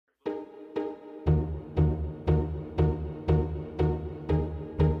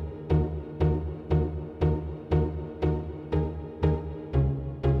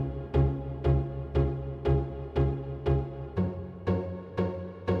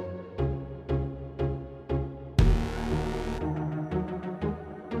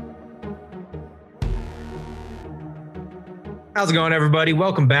How's it going, everybody?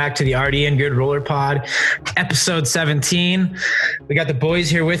 Welcome back to the RDN Good Roller Pod, episode 17. We got the boys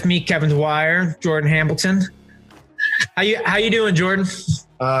here with me, Kevin Dwyer, Jordan Hamilton. How you doing, Jordan?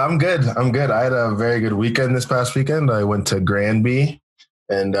 I'm good. I had a very good weekend this past weekend. I went to Granby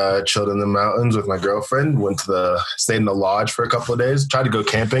and chilled in the mountains with my girlfriend. Stayed in the lodge for a couple of days. Tried to go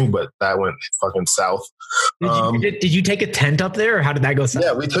camping, but that went fucking south. Did you take a tent up there, or how did that go south?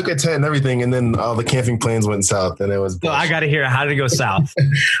 Yeah, we took a tent and everything, and then all the camping plans went south, and it was. So I got to hear, how did it go south?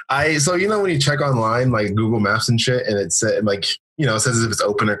 So when you check online, like Google Maps and shit, and it said it says if it's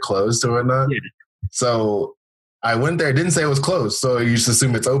open or closed or whatnot. Yeah. So I went there. It didn't say it was closed, so you just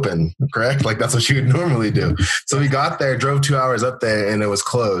assume it's open, correct? Like that's what you would normally do. So we got there, drove 2 hours up there, and it was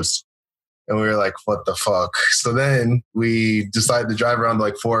closed. And we were like, what the fuck? So then we decided to drive around to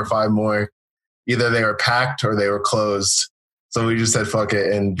like 4 or 5 more. Either they were packed or they were closed. So we just said, fuck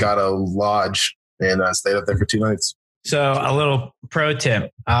it, and got a lodge and stayed up there for 2 nights. So a little pro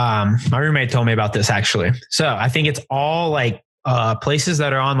tip. My roommate told me about this, actually. So I think it's all like places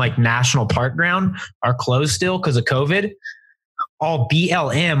that are on like national park ground are closed still because of COVID. All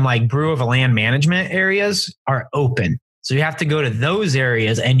BLM, like Bureau of Land Management areas, are open. So you have to go to those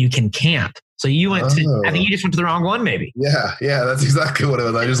areas and you can camp. So you went to, I think you just went to the wrong one, maybe. Yeah, that's exactly what it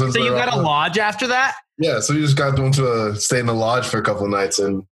was. I just went so to you got a lodge after that? Yeah, so we just got to stay in the lodge for a couple of nights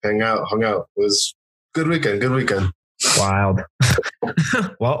and hung out. It was good weekend. Wild.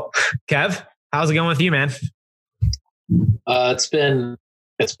 Well, Kev, how's it going with you, man? It's been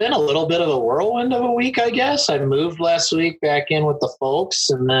a little bit of a whirlwind of a week, I guess. I moved last week back in with the folks,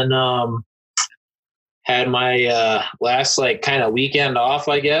 and then had my last like kind of weekend off,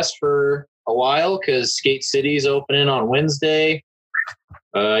 I guess, for a while because Skate City's opening on Wednesday.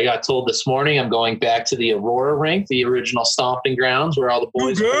 I got told this morning I'm going back to the Aurora rink, the original stomping grounds where all the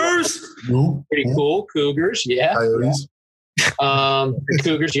boys Cougars. Pretty cool. Cougars, yeah. Coyotes.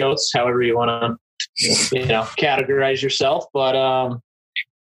 Cougars, Yotes, however you want to categorize yourself. But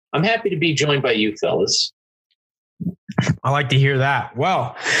I'm happy to be joined by you fellas. I like to hear that.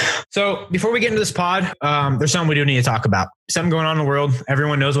 Well, so before we get into this pod, there's something we do need to talk about. Something going on in the world.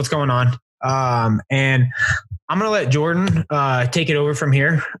 Everyone knows what's going on. And I'm going to let Jordan take it over from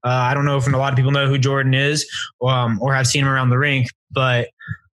here. I don't know if a lot of people know who Jordan is or have seen him around the rink, but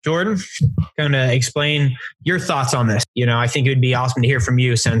Jordan, kind of explain your thoughts on this. I think it would be awesome to hear from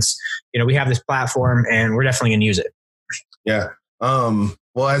you since, we have this platform and we're definitely going to use it. Yeah.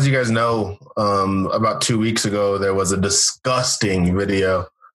 Well, as you guys know, about 2 weeks ago, there was a disgusting video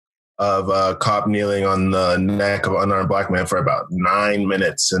of a cop kneeling on the neck of an unarmed black man for about 9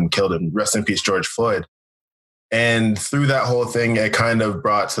 minutes and killed him. Rest in peace, George Floyd. And through that whole thing, it kind of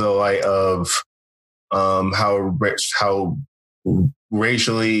brought to the light of how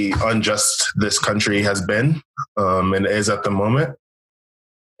racially unjust this country has been and is at the moment.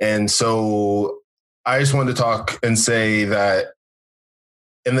 And so I just wanted to talk and say that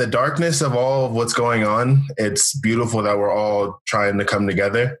in the darkness of all of what's going on, it's beautiful that we're all trying to come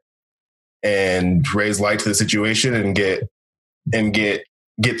together and raise light to the situation and get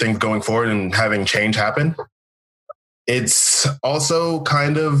things going forward and having change happen. It's also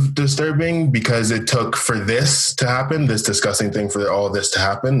kind of disturbing because it took for this to happen, this disgusting thing, for all of this to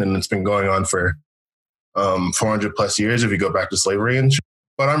happen. And it's been going on for 400 plus years if you go back to slavery and shit.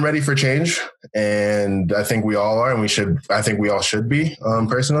 But I'm ready for change, and I think we all are, and I think we all should be,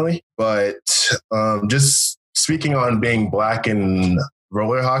 personally. But just speaking on being black in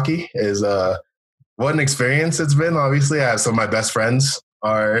roller hockey is what an experience it's been. Obviously, I have some of my best friends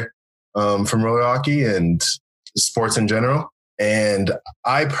are from roller hockey and sports in general. And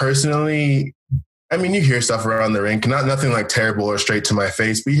I personally, you hear stuff around the rink, nothing like terrible or straight to my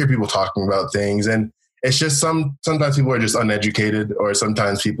face, but you hear people talking about things, and it's just sometimes people are just uneducated, or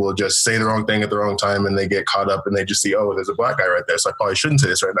sometimes people just say the wrong thing at the wrong time and they get caught up and they just see, oh, there's a black guy right there, so I probably shouldn't say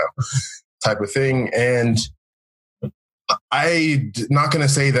this right now, type of thing. And I'm not going to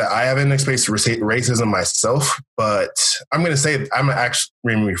say that I haven't experienced racism myself, but I'm going to say, I'm going to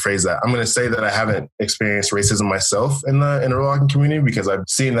rephrase that. I'm going to say that I haven't experienced racism myself in the roller hockey community because I've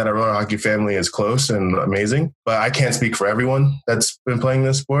seen that a roller hockey family is close and amazing, but I can't speak for everyone that's been playing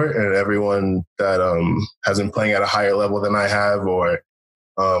this sport and everyone that has been playing at a higher level than I have, or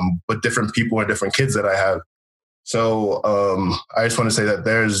with different people or different kids that I have. So I just want to say that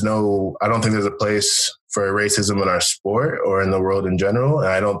I don't think there's a place for racism in our sport or in the world in general. And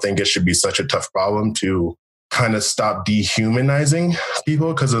I don't think it should be such a tough problem to kind of stop dehumanizing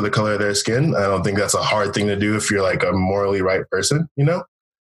people because of the color of their skin. I don't think that's a hard thing to do if you're like a morally right person,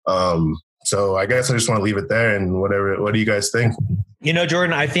 So I guess I just want to leave it there and what do you guys think?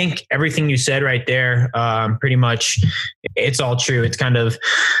 Jordan, I think everything you said right there, pretty much it's all true. It's kind of,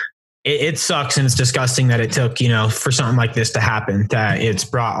 it sucks and it's disgusting that it took, for something like this to happen, that it's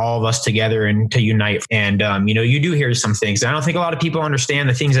brought all of us together and to unite. And, you do hear some things. I don't think a lot of people understand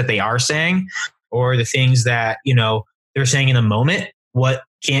the things that they are saying or the things that, they're saying in the moment, what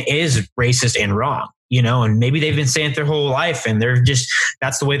is racist and wrong, and maybe they've been saying it their whole life and they're just,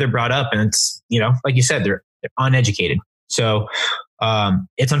 that's the way they're brought up. And it's, like you said, they're uneducated. So,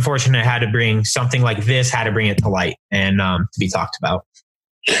 it's unfortunate it had to bring something like this, had to bring it to light and to be talked about.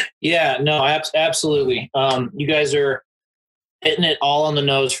 Yeah, no, absolutely. You guys are hitting it all on the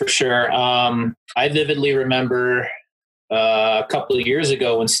nose for sure. I vividly remember a couple of years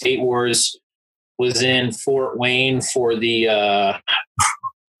ago when State Wars was in Fort Wayne for the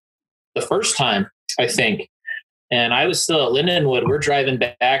first time, I think. And I was still at Lindenwood. We're driving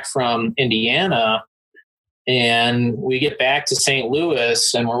back from Indiana. And we get back to St.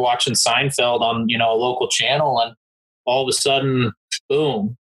 Louis and we're watching Seinfeld on, a local channel. And all of a sudden,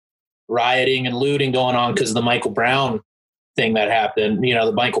 boom, rioting and looting going on because of the Michael Brown thing that happened,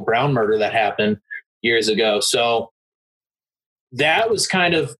 the Michael Brown murder that happened years ago. So that was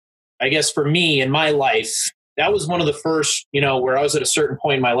kind of, I guess for me in my life, that was one of the first, where I was at a certain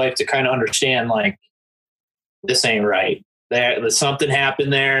point in my life to kind of understand, like, this ain't right. There's something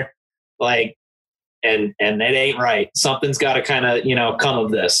happened there. Like, and it ain't right. Something's got to kind of, come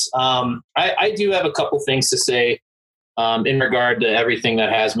of this. I do have a couple things to say in regard to everything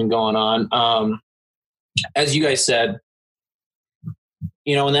that has been going on. As you guys said, and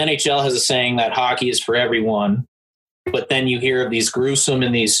the NHL has a saying that hockey is for everyone, but then you hear of these gruesome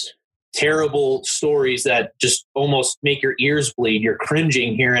and these terrible stories that just almost make your ears bleed. You're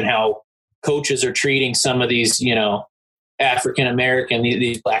cringing hearing how coaches are treating some of these, African-American,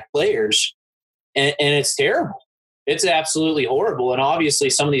 these black players. And it's terrible. It's absolutely horrible. And obviously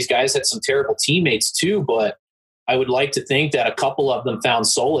some of these guys had some terrible teammates too, but I would like to think that a couple of them found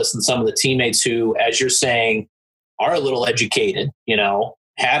solace in some of the teammates who, as you're saying, are a little educated,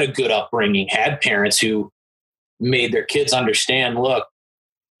 had a good upbringing, had parents who made their kids understand, look,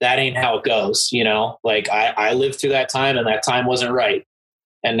 that ain't how it goes. Like I lived through that time and that time wasn't right.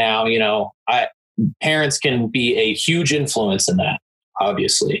 And now, parents can be a huge influence in that.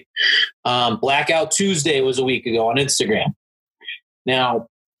 Obviously. Blackout Tuesday was a week ago on Instagram. Now,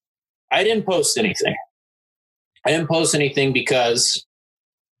 I didn't post anything. Because,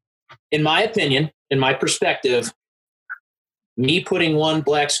 in my opinion, in my perspective, me putting one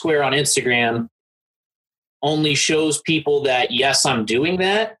black square on Instagram only shows people that, yes, I'm doing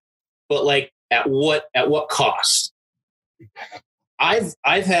that, but like at what cost? I've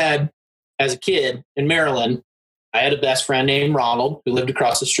had, as a kid in Maryland, I had a best friend named Ronald who lived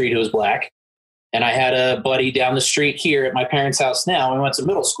across the street who was black. And I had a buddy down the street here at my parents' house now. We went to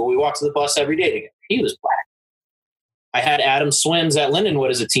middle school. We walked to the bus every day together. He was black. I had Adam Swims at Lindenwood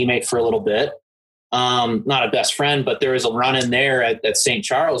as a teammate for a little bit. Not a best friend, but there was a run in there at St.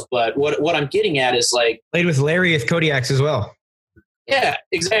 Charles. But what I'm getting at is like... Played with Larry with Kodiaks as well. Yeah,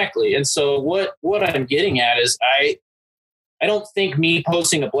 exactly. And so what I'm getting at is I don't think me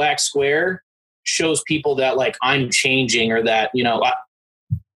posting a black square shows people that like I'm changing or that,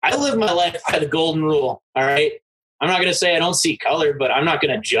 I live my life by the golden rule. All right. I'm not going to say I don't see color, but I'm not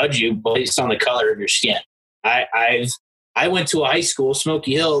going to judge you based on the color of your skin. I went to a high school,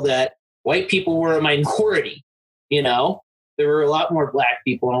 Smoky Hill, that white people were a minority. There were a lot more black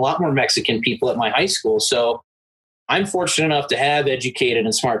people and a lot more Mexican people at my high school. So I'm fortunate enough to have educated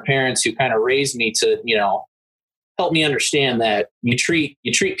and smart parents who kind of raised me to, help me understand that you treat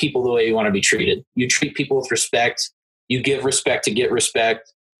people the way you want to be treated. You treat people with respect. You give respect to get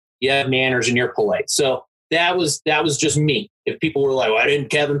respect. You have manners and you're polite. So that was just me. If people were like, why didn't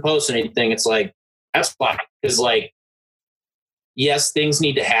Kevin post anything? It's like, that's fine. Because like, yes, things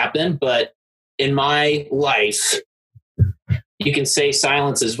need to happen. But in my life, you can say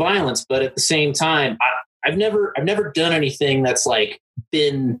silence is violence. But at the same time, I've never done anything that's like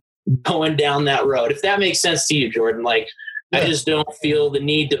been going down that road. If that makes sense to you, Jordan, like yeah. I just don't feel the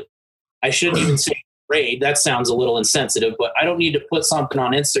need to, I shouldn't even say afraid. That sounds a little insensitive, but I don't need to put something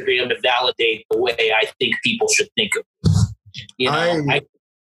on Instagram to validate the way I think people should think of me.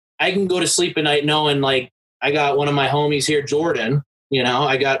 I can go to sleep at night knowing like I got one of my homies here, Jordan,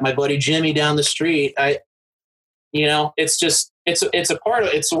 I got my buddy Jimmy down the street. It's just, it's a part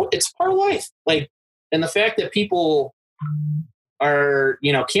of life. Like, and the fact that people are,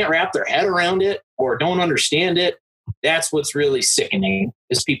 can't wrap their head around it or don't understand it. That's what's really sickening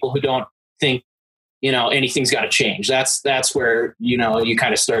is people who don't think, anything's got to change. That's where, you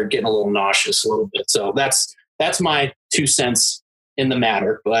kind of start getting a little nauseous a little bit. So that's my 2 cents in the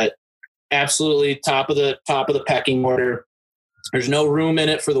matter, but absolutely top of the pecking order. There's no room in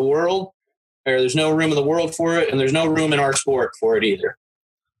it for the world, or there's no room in the world for it, and there's no room in our sport for it either.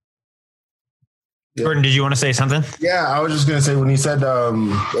 Jordan, did you want to say something? Yeah, I was just gonna say when he said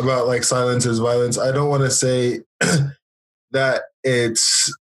about like silence is violence, I don't want to say that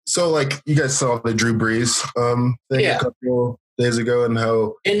it's so like you guys saw the Drew Brees thing a couple days ago and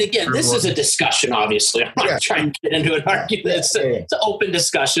how. And again, this is a discussion. Obviously, I'm not trying to get into an argument. It's an open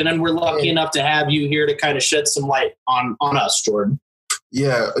discussion, and we're lucky enough to have you here to kind of shed some light on us, Jordan.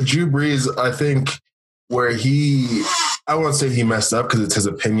 Yeah, Drew Brees, I think where I won't say he messed up because it's his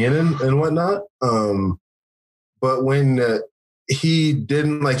opinion and whatnot. But when he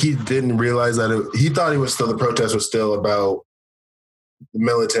didn't realize that he thought the protest was still about the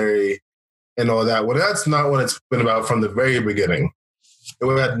military and all that. Well, that's not what it's been about from the very beginning.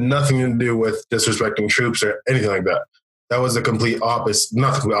 It had nothing to do with disrespecting troops or anything like that. That was the complete opposite.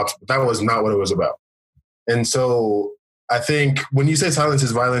 Not the complete opposite, but that was not what it was about. And so I think when you say silence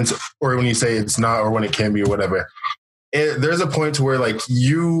is violence, or when you say it's not, or when it can be, or whatever, there's a point to where like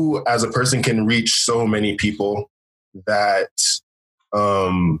you as a person can reach so many people that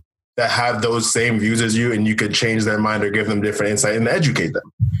that have those same views as you, and you could change their mind or give them different insight and educate them.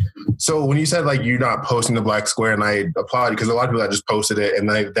 So when you said like you're not posting the black square, and I applaud because a lot of people that just posted it, and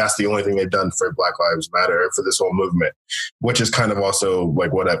that's the only thing they've done for Black Lives Matter, for this whole movement, which is kind of also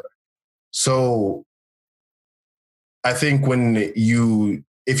like whatever. So I think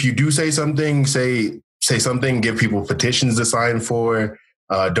if you do say something, say something, give people petitions to sign for,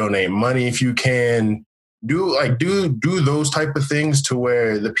 donate money if you can, do those type of things to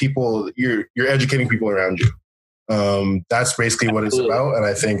where the people you're educating people around you. That's basically what it's about. And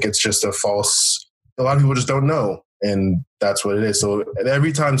I think it's just a lot of people just don't know. And that's what it is. So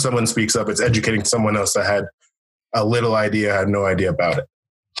every time someone speaks up, it's educating someone else that had a little idea, had no idea about it.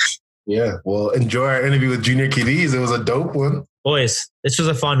 Yeah. Well, enjoy our interview with Junior Cadiz. It was a dope one. Boys, this was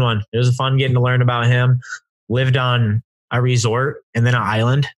a fun one. It was fun getting to learn about him. Lived on a resort and then an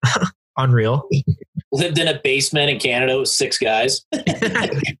island. Unreal. Lived in a basement in Canada with 6 guys.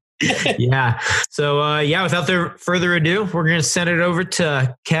 Yeah. So, without further ado, we're going to send it over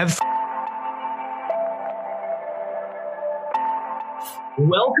to Kev.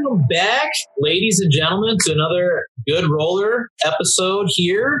 Welcome back, ladies and gentlemen, to another Good Roller episode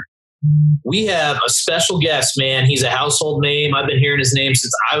here. We have a special guest, man. He's a household name. I've been hearing his name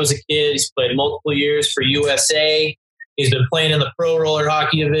since I was a kid. He's played multiple years for USA. He's been playing in the pro roller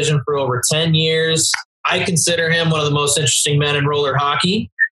hockey division for over 10 years. I consider him one of the most interesting men in roller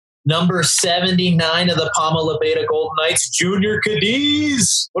hockey. Number 79 of the Palma Beta Golden Knights, Junior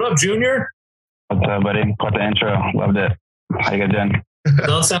Cadiz. What up, Junior? What's up, buddy? Quite the intro. Loved it. How you guys doing?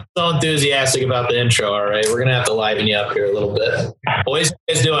 Don't sound so enthusiastic about the intro, all right? We're going to have to liven you up here a little bit. Boys, what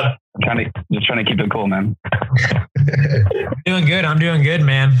you guys doing? Just trying to keep it cool, man. Doing good. I'm doing good,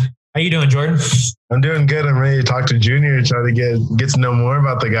 man. How you doing, Jordan? I'm doing good. I'm ready to talk to Junior and try to get to know more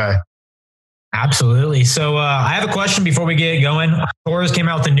about the guy. Absolutely. So I have a question before we get going. Torres came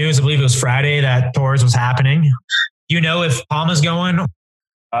out with the news, I believe it was Friday, that Torres was happening. Do you know if Palma's going?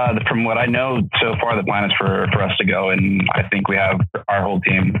 From what I know so far, the plan is for us to go, and I think we have our whole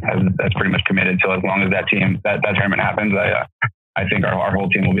team that's pretty much committed. So as long as that tournament happens, I think our whole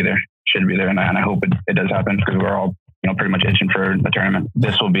team will be there, should be there, and I hope it does happen because we're all pretty much itching for the tournament.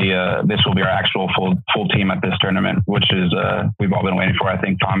 This will be our actual full team at this tournament, which is we've all been waiting for. I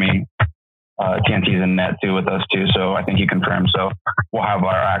think Tommy TNT's in net too with us too, so I think he confirmed. So we'll have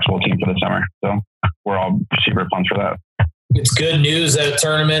our actual team for the summer. So we're all super pumped for that. It's good news that a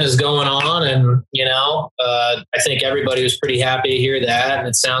tournament is going on, and I think everybody was pretty happy to hear that. And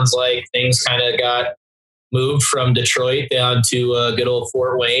it sounds like things kind of got moved from Detroit down to good old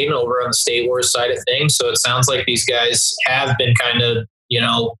Fort Wayne over on the State Wars side of things. So it sounds like these guys have been kind of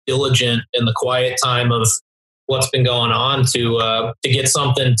diligent in the quiet time of what's been going on to get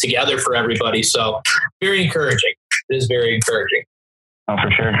something together for everybody. So very encouraging. It is very encouraging. Oh,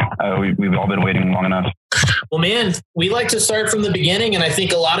 for sure. We've all been waiting long enough. Well, man, we like to start from the beginning, and I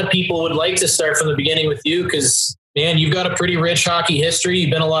think a lot of people would like to start from the beginning with you because, man, you've got a pretty rich hockey history.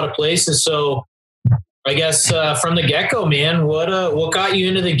 You've been a lot of places. So I guess from the get-go, man, what got you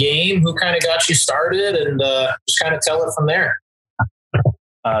into the game? Who kind of got you started? And just kind of tell it from there.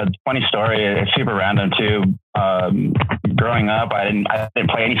 Funny story. It's super random too. Growing up, I didn't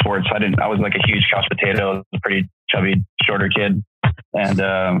play any sports. I was like a huge couch potato. I was a pretty chubby, shorter kid. And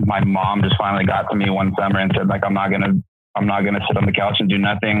my mom just finally got to me one summer and said, like, I'm not gonna sit on the couch and do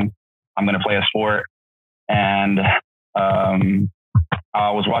nothing. I'm gonna play a sport. And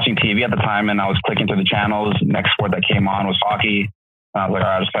I was watching TV at the time, and I was clicking through the channels. The next sport that came on was hockey. I was like, all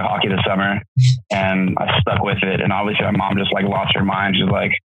right, I'll just play hockey this summer. And I stuck with it. And obviously my mom just like lost her mind. She's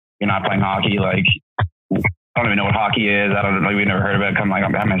like, you're not playing hockey. Like, I don't even know what hockey is. I don't know. We've never heard of it.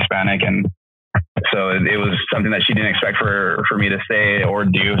 I'm Hispanic. And so it was something that she didn't expect for me to say or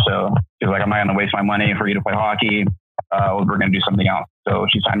do. So she was like, I'm not going to waste my money for you to play hockey. We're going to do something else. So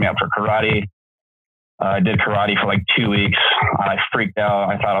she signed me up for karate. I did karate for like 2 weeks. I freaked out.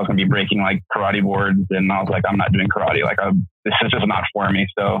 I thought I was going to be breaking like karate boards, and I was like, I'm not doing karate. Like, this is just not for me.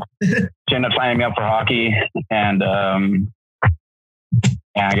 So she ended up signing me up for hockey, and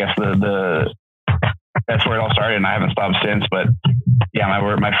I guess that's where it all started, and I haven't stopped since. But yeah,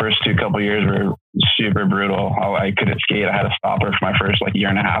 my first couple years were super brutal. I couldn't skate. I had a stopper for my first like year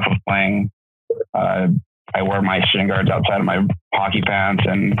and a half of playing. I wore my shin guards outside of my hockey pants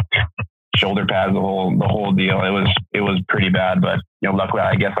and shoulder pads, the whole deal. It was pretty bad, but luckily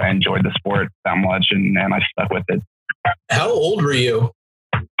I guess I enjoyed the sport that much, and I stuck with it. How old were you?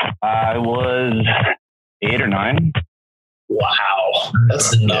 I was 8 or 9. Wow,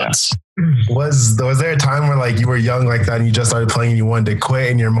 that's nuts. Yeah. Was there a time where like you were young like that and you just started playing and you wanted to quit,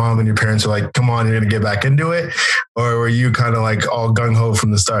 and your mom and your parents were like, come on, you're gonna get back into it? Or were you kind of like all gung-ho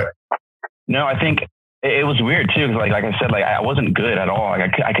from the start? No, I think it was weird too, because like I said, like I wasn't good at all.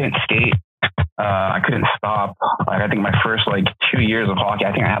 Like I couldn't skate. I couldn't stop. Like I think my first like 2 years of hockey,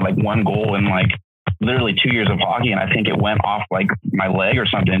 I think I had like one goal in like literally 2 years of hockey, and I think it went off like my leg or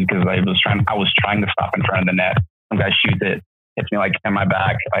something because I was trying to stop in front of the net. Some guy shoots it, hits me like in my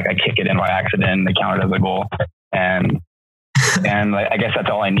back, like I kick it in by accident. They count it as a goal, and like, I guess that's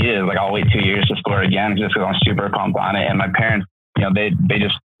all I needed. Like I'll wait 2 years to score again just because I'm super pumped on it. And my parents, they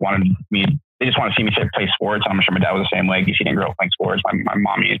just wanted me. They just want to see me play sports. I'm sure my dad was the same way. He didn't grow up playing sports. My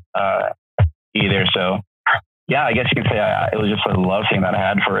mom either. So yeah, I guess you can say it was just a love thing that I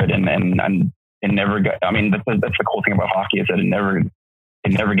had for it, and it never got. I mean, that's the cool thing about hockey is that it never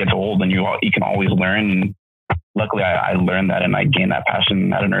gets old, and you can always learn. And luckily, I learned that, and I gained that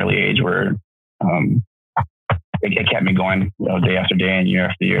passion at an early age where it kept me going, day after day and year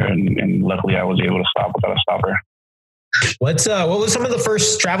after year. And luckily, I was able to stop without a stopper. What was some of the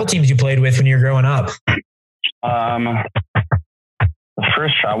first travel teams you played with when you were growing up? The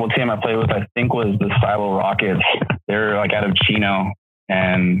first travel team I played with, I think, was the Silo Rockets. They're like out of Chino,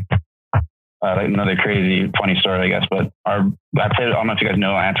 and another crazy, funny story, I guess. But I don't know if you guys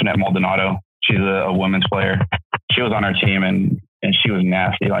know Antoinette Maldonado. She's a women's player. She was on our team, and she was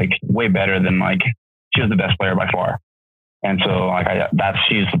nasty, like way better than like she was the best player by far. And so like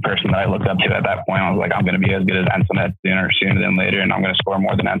she's the person that I looked up to at that point. I was like, I'm going to be as good as Antoinette sooner than later, and I'm going to score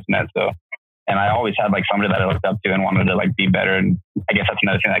more than Antoinette. So, and I always had like somebody that I looked up to and wanted to like be better. And I guess that's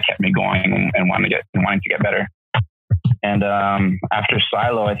another thing that kept me going and wanting to get better. And after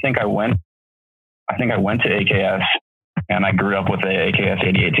Silo, I think I went to AKS, and I grew up with the AKS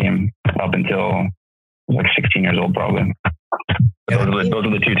 88 team up until I was like 16 years old, probably. Those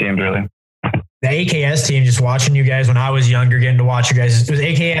are the two teams, really. The AKS team, just watching you guys when I was younger, getting to watch you guys. It was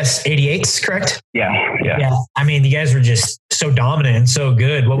AKS 88s, correct? Yeah. I mean, you guys were just so dominant and so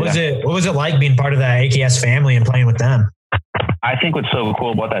good. What was it like being part of that AKS family and playing with them? I think what's so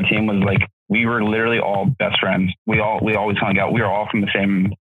cool about that team was like we were literally all best friends. We always hung out. We were all from the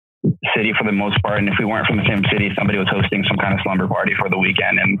same city for the most part, and if we weren't from the same city, somebody was hosting some kind of slumber party for the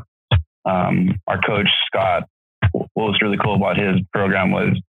weekend. And our coach Scott, what was really cool about his program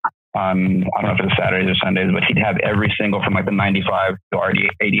was I don't know if it was Saturdays or Sundays, but he'd have every single from like the 95 to our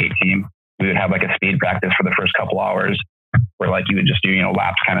 88 team. We would have like a speed practice for the first couple hours where like you would just do,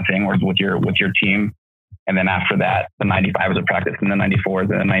 laps kind of thing or with your team. And then after that, the 95 was a practice, and the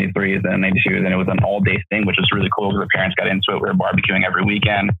 94s and the 93s and the 92s. And it was an all day thing, which was really cool because the parents got into it. We were barbecuing every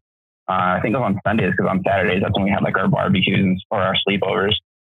weekend. I think it was on Sundays because on Saturdays, that's when we had like our barbecues or our sleepovers.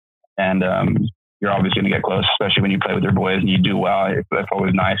 And, you're obviously going to get close, especially when you play with your boys and you do well. That's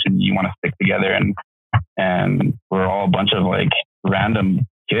always nice, and you want to stick together. And we're all a bunch of like random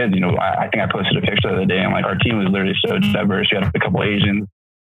kids. I think I posted a picture the other day, and like our team was literally so diverse. We had a couple Asians,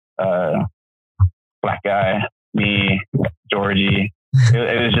 black guy, me, Georgie.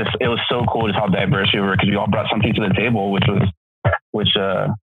 It was so cool just how diverse we were because we all brought something to the table, which was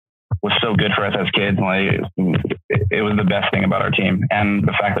so good for us as kids. Like it was the best thing about our team, and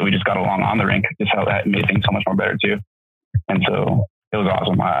the fact that we just got along on the rink just how that made things so much more better too. And so it was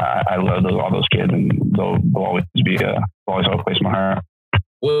awesome. I love all those kids, and they'll always have a place in my heart.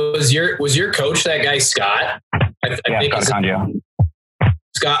 Was your coach that guy Scott? I think Scott Condio.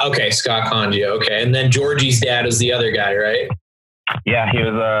 Scott Condio. Okay, and then Georgie's dad is the other guy, right? Yeah, he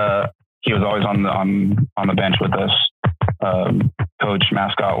was always on the bench with us. Coach,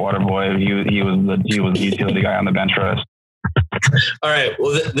 mascot, water boy. He was the utility guy on the bench for us. All right.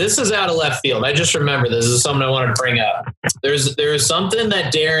 Well, this is out of left field. I just remember this is something I wanted to bring up. There's something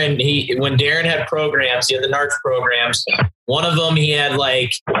that Darren, when Darren had programs, he had the NARCH programs. One of them, he had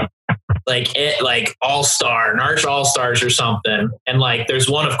like All-Star, NARCH All-Stars or something. And like, there's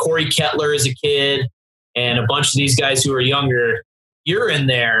one of Corey Kettler as a kid and a bunch of these guys who are younger. You're in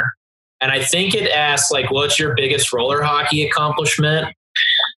there. And I think it asks like, what's your biggest roller hockey accomplishment?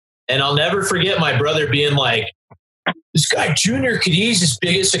 And I'll never forget my brother being like, this guy, Junior Cadiz's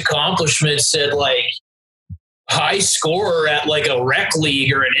biggest accomplishment said like high scorer at like a rec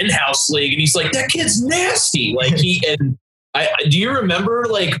league or an in-house league. And he's like, that kid's nasty. Like do you remember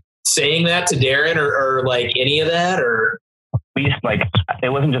like saying that to Darren or like any of that or? We used like, it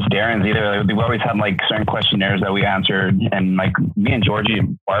wasn't just Darren's either. Like, we always had like certain questionnaires that we answered. And like me and Georgie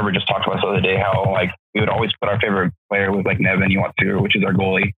Barber just talked to us the other day, how like we would always put our favorite player was like Nevin Iwatsuru, which is our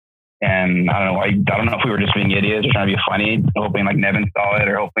goalie. And I don't know if we were just being idiots or trying to be funny, hoping like Nevin saw it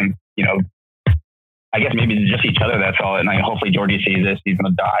or hoping, I guess maybe just each other that saw it. And like, hopefully Georgie sees this, he's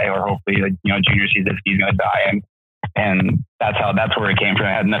going to die. Or hopefully like, Junior sees this, he's going to die. And that's where it came from.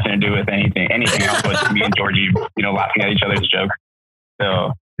 It had nothing to do with anything else but me and Georgie, laughing at each other's jokes.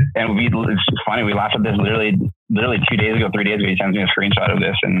 So, and it's just funny. We laughed at this literally 3 days ago. He sends me a screenshot of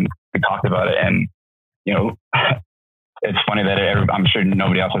this and we talked about it. And, it's funny that I'm sure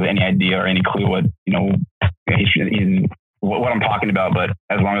nobody else has any idea or any clue what, what I'm talking about. But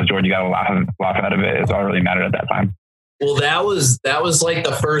as long as Georgie got a laugh out of it, it's all really mattered at that time. Well, that was like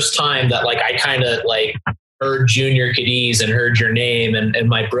the first time that like I kind of like heard Junior Cadiz and heard your name. And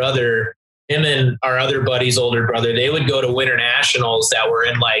my brother, him and our other buddy's older brother, they would go to winter nationals that were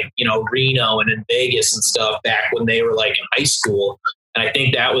in like, Reno and in Vegas and stuff back when they were like in high school. And I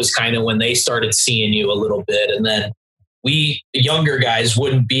think that was kind of when they started seeing you a little bit. And then we younger guys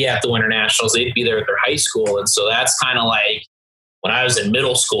wouldn't be at the winter nationals. They'd be there at their high school. And so that's kind of like when I was in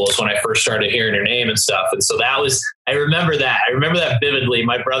middle school is when I first started hearing your name and stuff. And so I remember that vividly.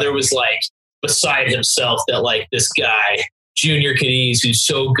 My brother was like beside himself that like this guy, Junior Cadiz, who's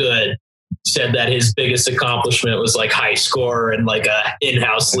so good, said that his biggest accomplishment was like high scorer and like a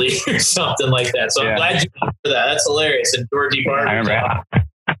in-house league or something like that. So yeah. I'm glad you remember that. That's hilarious. And Georgie Barber. I remember.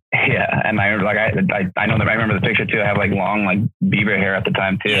 Yeah, and I know that I remember the picture too. I have like long like Bieber hair at the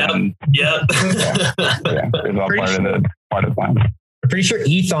time too. Yep. It was all part of the plan. I'm pretty sure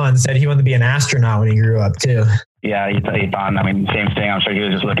Ethan said he wanted to be an astronaut when he grew up too. Yeah, Ethan. I mean, same thing. I'm sure he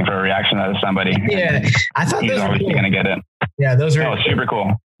was just looking for a reaction out of somebody. Yeah, I thought he's always going to get it. Yeah, those are super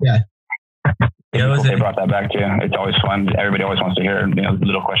cool. Yeah. They brought that back too. It's always fun. Everybody always wants to hear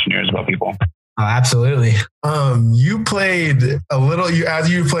little questionnaires about people. Oh, absolutely. You played a little. As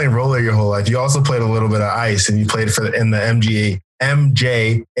you were playing roller your whole life, you also played a little bit of ice, and you played in the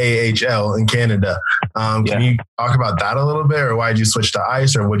MJAHL in Canada. Can you talk about that a little bit, or why did you switch to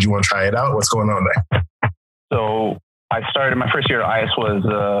ice, or would you want to try it out? What's going on there? So I started my first year of ice was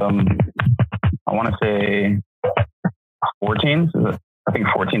I want to say 14. I think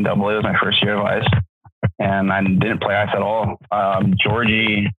 14 AA was my first year of ice, and I didn't play ice at all.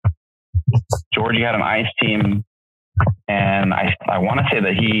 Georgie had an ice team, and I want to say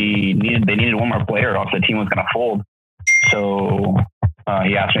that they needed one more player, or else the team was going to fold. So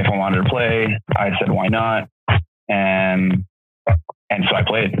he asked me if I wanted to play. I said, why not? And so I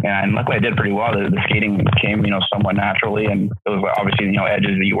played, and luckily I did pretty well. The skating came, somewhat naturally, and it was obviously,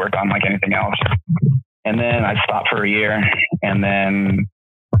 edges that you work on like anything else. And then I stopped for a year, and then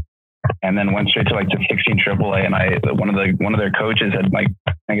went straight to like the 16 AAA. And one of their coaches had like,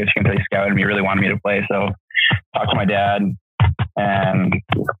 I guess you can say, scouted me, really wanted me to play. So talked to my dad, and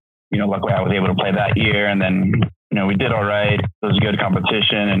luckily I was able to play that year. And then we did all right. It was a good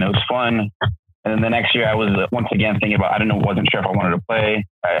competition, and it was fun. And then the next year I was once again thinking about, wasn't sure if I wanted to play.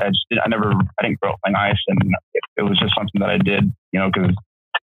 I didn't grow up playing ice, and it was just something that I did, because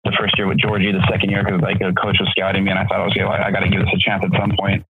the first year with Georgie, the second year, because like a coach was scouting me, and I thought, okay, well, I got to give this a chance at some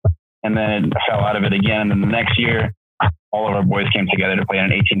point. And then I fell out of it again. And the next year, all of our boys came together to play in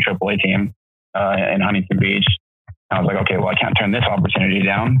an 18 AAA team in Huntington Beach. And I was like, okay, well, I can't turn this opportunity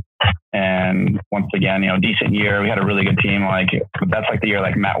down. And once again, decent year. We had a really good team. Like that's like the year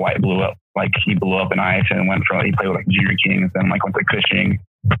like Matt White blew up. Like he blew up in ice and he played with like Junior Kings and like went to Cushing.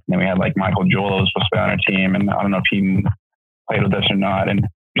 And then we had like Michael Joel was supposed to be on our team, and I don't know if he played with us or not. And we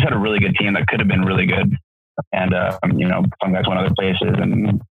just had a really good team that could have been really good. And some guys went other places,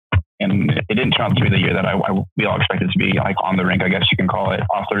 and it didn't turn out to be the year that we all expected to be, like on the rink, I guess you can call it.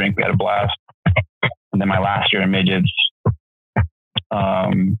 Off the rink, we had a blast. And then my last year in midgets,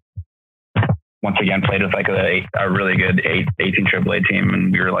 once again played with like a really good 18 AAA team,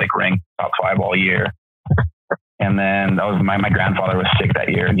 and we were like ranked top 5 all year. And then that was my grandfather was sick that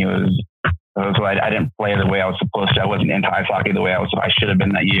year, and so I didn't play the way I was supposed to. I wasn't into ice hockey the way I should have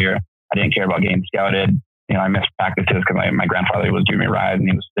been that year. I didn't care about getting scouted. I missed practices because my grandfather was giving me rides and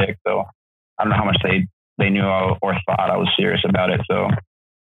he was sick. So I don't know how much they knew or thought I was serious about it. So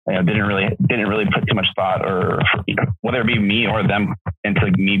didn't really put too much thought, or whether it be me or them, into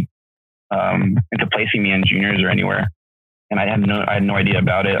placing me in juniors or anywhere. And I had no idea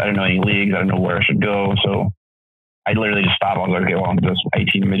about it. I didn't know any leagues. I didn't know where I should go. So I literally just stopped. I was like, okay, well, I'm just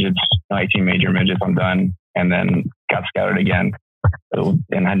 18 major midgets. I'm done. And then got scouted again.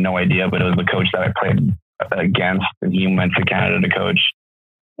 And I had no idea, but it was the coach that I played against. He went to Canada to coach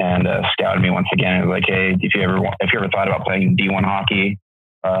and scouted me once again. It was like, hey, if you ever thought about playing D1 hockey,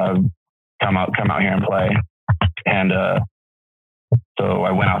 come out here and play. And so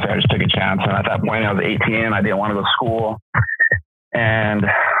I went out there. I just took a chance. And at that point, I was 18. I didn't want to go to school. And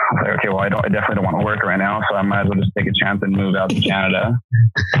I was like, okay, well, I definitely don't want to work right now, so I might as well just take a chance and move out to Canada.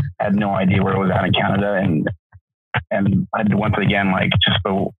 I had no idea where it was at in Canada, and I did once again, like,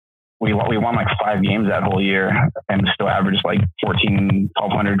 we won like 5 games that whole year, and still averaged like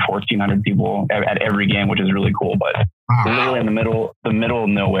 1,200 people at every game, which is really cool. But literally in the middle of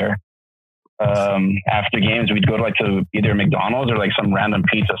nowhere. After games, we'd go to either McDonald's or like some random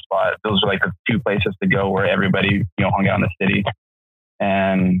pizza spot. Those were like the 2 places to go where everybody hung out in the city.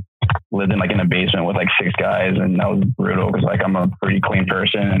 And lived in a basement with like 6 guys, and that was brutal because like I'm a pretty clean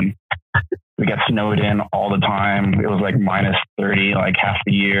person, and we got snowed in all the time. It was like minus 30 like half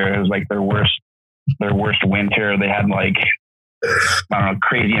the year. It was like their worst winter. They had like, I don't know,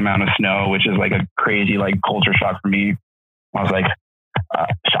 crazy amount of snow, which is like a crazy like culture shock for me. I was like,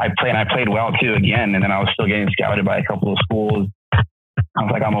 I played well too again, and then I was still getting scouted by a couple of schools. I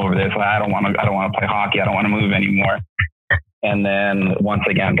was like, I'm over this. I don't want to play hockey. I don't want to move anymore. And then once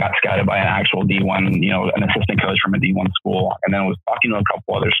again, got scouted by an actual D1, an assistant coach from a D1 school, and then was talking to a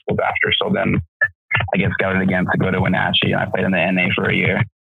couple other schools after. So then I get scouted again to go to Wenatchee, and I played in the NA for a year.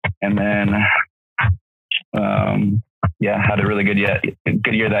 And then, had a really good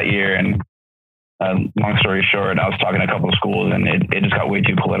year that year. And long story short, I was talking to a couple of schools, and it just got way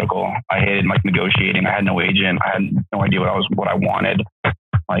too political. I hated like negotiating. I had no agent. I had no idea what I wanted,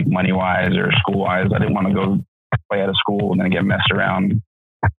 like money wise or school wise. I didn't want to go play at a school and then get messed around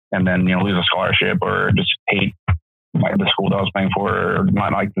and then lose a scholarship, or just hate the school that I was playing for, or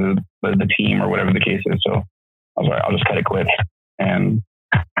not like the team, or whatever the case is. So I was like, I'll just cut it quick and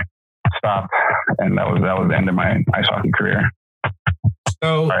stop. And that was the end of my ice hockey career.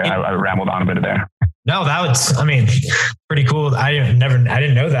 So sorry, I rambled on a bit there. No, that was, pretty cool. I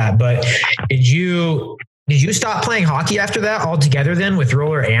didn't know that, but did you stop playing hockey after that altogether then, with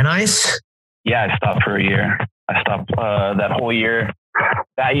roller and ice? Yeah, I stopped for a year. I stopped that whole year.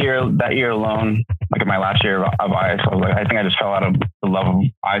 That year alone, like in my last year of ice, I was like, I think I just fell out of the love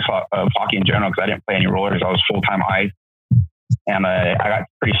of hockey in general, because I didn't play any rollers. I was full-time ice, and I got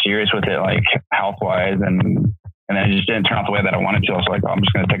pretty serious with it, like health-wise, and then it just didn't turn out the way that I wanted to. I was like, I'm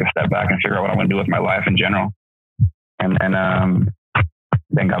just going to take a step back and figure out what I want to do with my life in general. And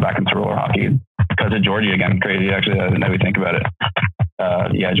then got back into roller hockey because of Georgie again. Crazy, actually, now we think about it.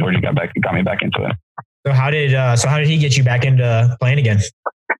 Georgie got me back into it. So how did he get you back into playing again?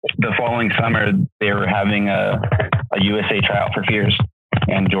 The following summer, they were having a USA tryout for Fierce,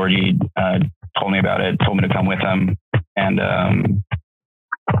 and Georgie told me about it, told me to come with him, and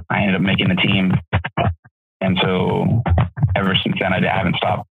I ended up making the team. And so ever since then, I haven't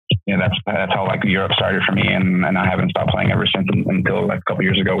stopped. That's how like Europe started for me, and I haven't stopped playing ever since, until like a couple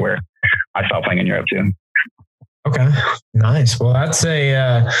years ago, where I stopped playing in Europe too. Okay, nice. Well, that's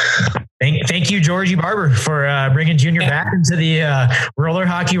a thank you, Georgie Barber, for bringing Junior back into the roller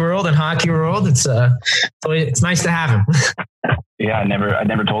hockey world and hockey world. It's nice to have him. Yeah, I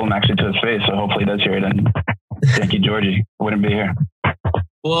never told him actually to his face, so hopefully he does hear it. And thank you, Georgie. I wouldn't be here.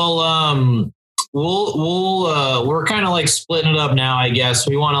 Well, we're kind of like splitting it up now, I guess.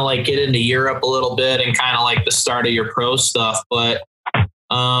 We want to like get into Europe a little bit and kind of like the start of your pro stuff, but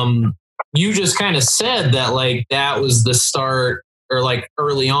you just kind of said that like that was the start, or like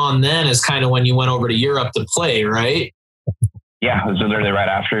early on then is kind of when you went over to Europe to play, right? Yeah, it was literally right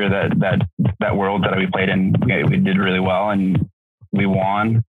after that World that we played in. We did really well and we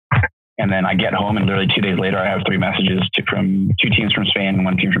won. And then I get home, and literally 2 days later, I have 3 messages from 2 teams from Spain and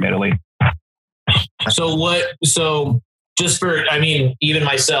 1 team from Italy. So just for, even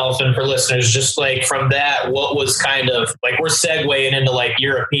myself and for listeners, just like from that, what was kind of like, we're segueing into like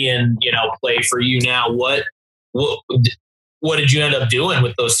European, play for you now. What did you end up doing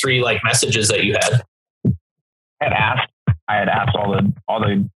with those 3 like messages that you had? I had asked all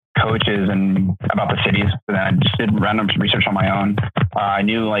the coaches and about the cities. So then I just did random research on my own. I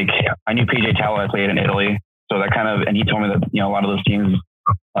knew PJ Tallo. I played in Italy. So that and he told me that, a lot of those teams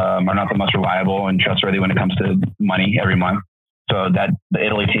are not the most reliable and trustworthy when it comes to money every month. So that the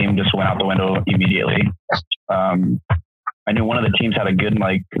Italy team just went out the window immediately. I knew one of the teams had a good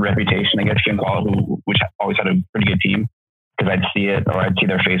reputation, I guess you can call it, which always had a pretty good team, because I'd see it or I'd see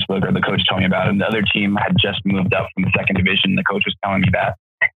their Facebook or the coach tell me about it. And the other team had just moved up from the second division. The coach was telling me that,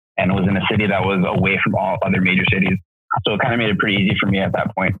 and it was in a city that was away from all other major cities. So it kind of made it pretty easy for me at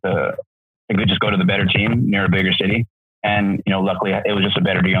that point to just go to the better team near a bigger city. And, luckily it was just a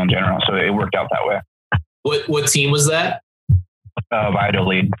better deal in general. So it worked out that way. What team was that?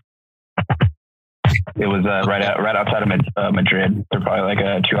 Valladolid. It was right outside of Madrid. They're probably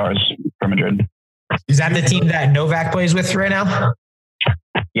 2 hours from Madrid. Is that the team that Novak plays with right now?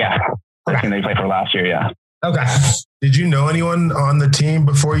 Yeah. The team they played for last year. Yeah. Okay. Did you know anyone on the team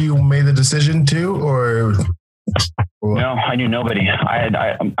before you made the decision to, or? No, I knew nobody.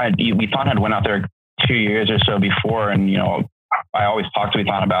 Withon had went out there 2 years or so before, and I always talked to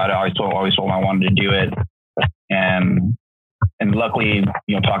Withon about it. I always told him I wanted to do it, and luckily,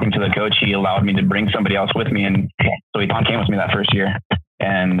 talking to the coach, he allowed me to bring somebody else with me, and so Withon came with me that first year,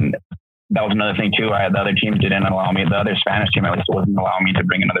 and that was another thing too. The other teams didn't allow me. The other Spanish team at least wasn't allowing me to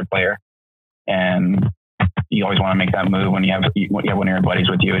bring another player, and you always want to make that move when you have one of your buddies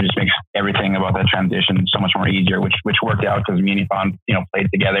with you. It just makes everything about that transition so much more easier, which worked out because me and Withon, played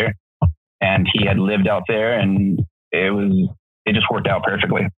together, and he had lived out there, and it just worked out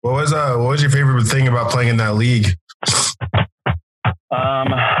perfectly. What was your favorite thing about playing in that league?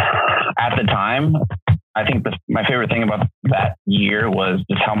 At the time, I think my favorite thing about that year was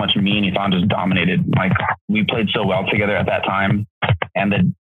just how much me and Withon just dominated. We played so well together at that time, and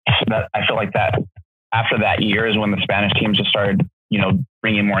that I feel like that after that year is when the Spanish teams just started,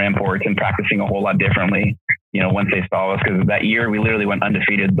 bringing more imports and practicing a whole lot differently. Once they saw us, because that year we literally went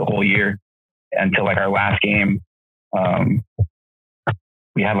undefeated the whole year until our last game.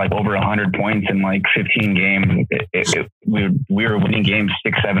 We had over 100 points in 15 games. We were winning games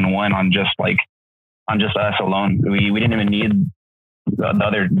 6-7-1 on just us alone. We didn't even need the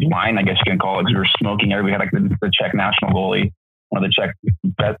other line, I guess you can call it, because we were smoking everybody. We had the Czech national goalie, one of the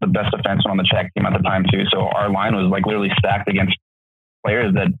best defenseman on the Czech team at the time too. So our line was literally stacked against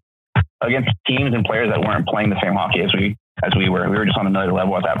teams and players that weren't playing the same hockey as we were. We were just on another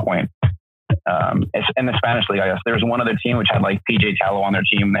level at that point. In the Spanish league, I guess there was one other team which had PJ Tallo on their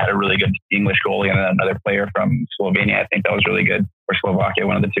team. They had a really good English goalie and then another player from Slovenia. I think that was really good, or Slovakia,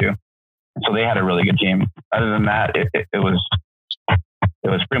 one of the two. So they had a really good team. Other than that, it was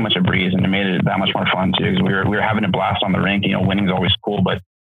pretty much a breeze, and it made it that much more fun too. Because we were having a blast on the rink. Winning's always cool, but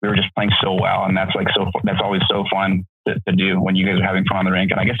we were just playing so well, and that's that's always so fun to do when you guys are having fun on the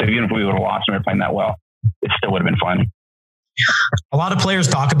rink. And I guess even if we would have lost and we were playing that well, it still would have been fun. A lot of players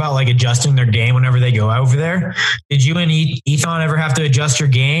talk about adjusting their game whenever they go over there. Did you and Withon ever have to adjust your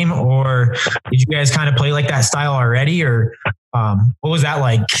game, or did you guys kind of play that style already, or what was that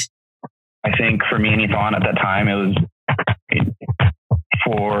like? I think for me and Withon at that time,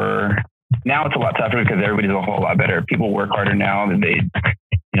 now it's a lot tougher because everybody's a whole lot better. People work harder now.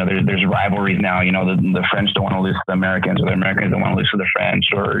 There's rivalries now. The French don't want to lose to the Americans, or the Americans don't want to lose to the French,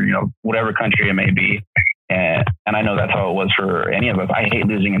 or whatever country it may be. And I know that's how it was for any of us. I hate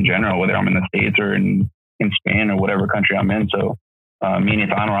losing in general, whether I'm in the States or in Spain or whatever country I'm in. So me and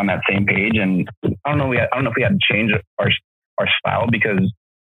Withon were on that same page, and I don't know if we had to change our style, because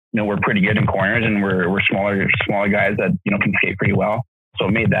we're pretty good in corners, and we're smaller guys that can skate pretty well. So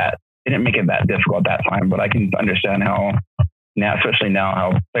it didn't make it that difficult at that time. But I can understand how now, especially now,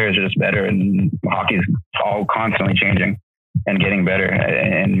 how players are just better, and hockey is all constantly changing and getting better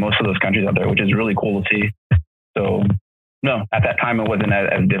in most of those countries out there, which is really cool to see. So no, at that time it wasn't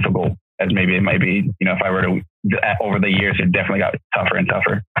as difficult as maybe it might be. If I were to, over the years, it definitely got tougher and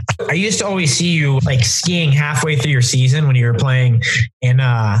tougher. I used to always see you skiing halfway through your season when you were playing in,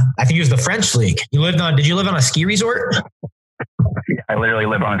 I think it was the French league. Did you live on a ski resort? I literally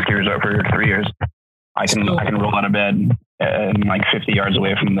lived on a ski resort for 3 years. I can roll out of bed and 50 yards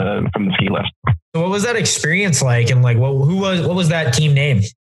away from the ski lift. So what was that experience like? And what was that team name?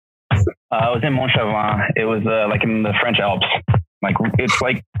 It was in Montchavin. It was in the French Alps. It's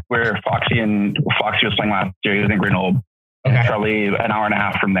where Foxy was playing last year. He was in Grenoble. Okay. Probably an hour and a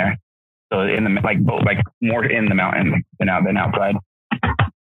half from there. So in the more in the mountain than outside.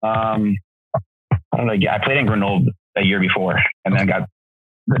 I don't know. I played in Grenoble a year before, and then got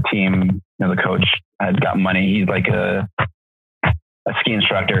the team. The coach had got money. He's a ski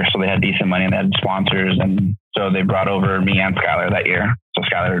instructor, so they had decent money and they had sponsors, and so they brought over me and Skylar that year. So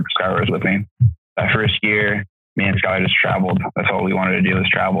Skylar was with me. That first year, me and Skylar just traveled. That's all we wanted to do was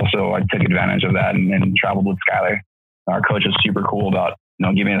travel. So I took advantage of that and traveled with Skylar. Our coach was super cool about,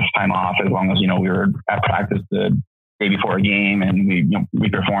 giving us time off as long as, we were at practice the day before a game and we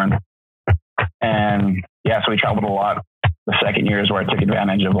performed. And yeah, so we traveled a lot. The second year is where I took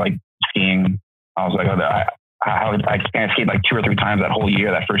advantage of like skiing. I was like, I skied like 2 or 3 times that whole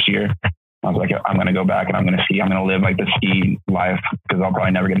year, that first year. I was like, I'm going to go back and I'm going to ski. I'm going to live like the ski life because I'll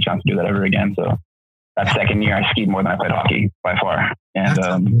probably never get a chance to do that ever again. So that second year I skied more than I played hockey by far. And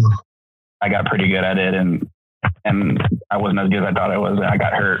I got pretty good at it. And I wasn't as good as I thought I was. I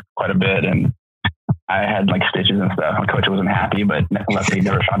got hurt quite a bit and I had like stitches and stuff. My coach wasn't happy, but luckily he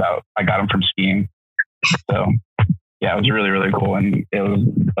never found out. I got him from skiing. So yeah, it was really, really cool. And it was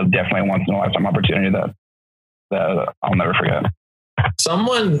definitely a once in a lifetime opportunity that I'll never forget.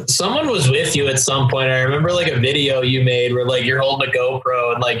 Someone was with you at some point. I remember like a video you made where like you're holding a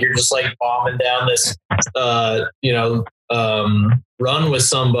GoPro and like you're just like bombing down this, run with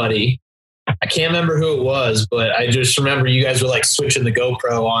somebody. I can't remember who it was, but I just remember you guys were like switching the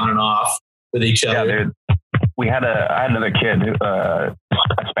GoPro on and off with each other. Yeah, I had another kid, a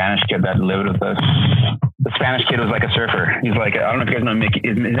Spanish kid that lived with us. The Spanish kid was like a surfer. He's like, I don't know if you guys know Mickey.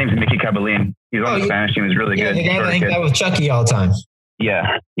 His name's Mickey Caballin. He's on the Spanish team. He's really good. The guy that hangs out with Chucky all the time.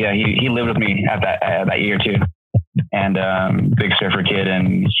 Yeah. He lived with me at that year too. And big surfer kid,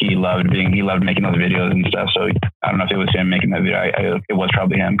 and he loved making those videos and stuff. So I don't know if it was him making that video. It was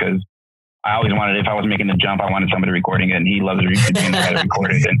probably him because I always wanted, if I was making the jump, I wanted somebody recording it, and he loves being the guy that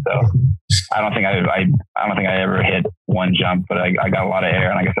recorded it. And so I don't think I ever hit one jump, but I got a lot of air,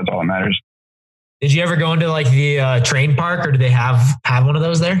 and I guess that's all that matters. Did you ever go into like the train park, or do they have one of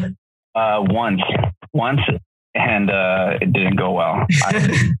those there? Once, and it didn't go well.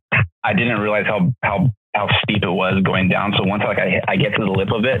 I didn't realize how steep it was going down. So once I get to the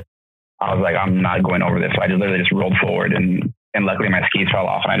lip of it, I was like, I'm not going over this. So I just literally just rolled forward, and luckily my skis fell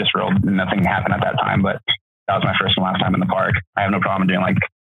off, and I just rolled. Nothing happened at that time, but that was my first and last time in the park. I have no problem doing like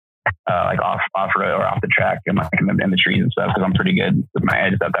off road or off the track and like in the trees and stuff, because I'm pretty good with my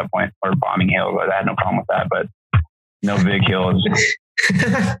edges at that point, or bombing hills. I had no problem with that, but no big hills.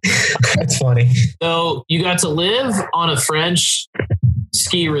 That's funny. So you got to live on a French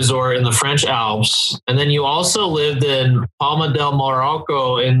ski resort in the French Alps, and then you also lived in Palma del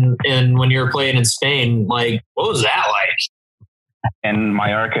Morocco in when you were playing in Spain. Like, what was that like? In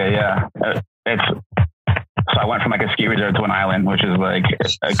Mallorca, yeah. So I went from like a ski resort to an island, which is like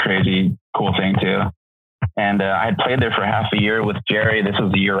a crazy cool thing too. And I had played there for half a year with Jerry. This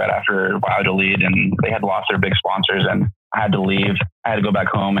was the year right after Valladolid, and they had lost their big sponsors, and I had to leave. I had to go back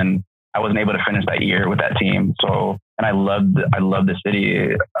home, and I wasn't able to finish that year with that team. So, and I loved the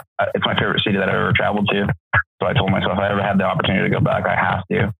city. It's my favorite city that I've ever traveled to. So I told myself if I ever had the opportunity to go back, I have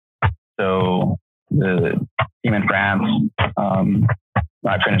to. So the team in France,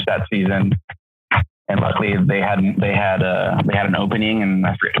 I finished that season, and luckily they had an opening, and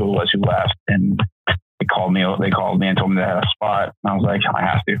I forget who it was who left, and they called me and told me they had a spot. And I was like, I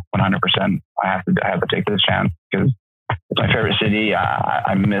have to, 100%. I have to take this chance because it's my favorite city.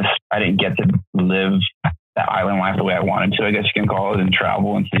 I didn't get to live that island life the way I wanted to, I guess you can call it, and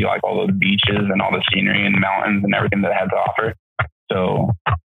travel and see like all those beaches and all the scenery and mountains and everything that it had to offer. So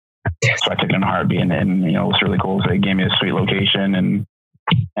I took it in a heartbeat, and it was really cool. So it gave me a sweet location,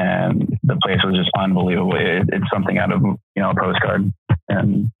 and the place was just unbelievable. It's something out of a postcard,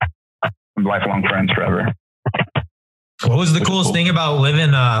 and lifelong friends forever. What was the coolest thing about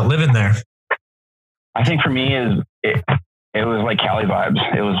living there? I think for me is it was like Cali vibes.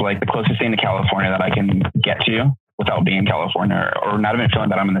 It was like the closest thing to California that I can get to without being in California, or not even feeling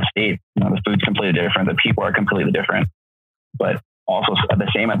that I'm in the States. The food's completely different. The people are completely different, but also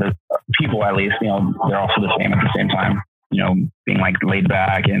the people, at least, they're also the same at the same time. Being like laid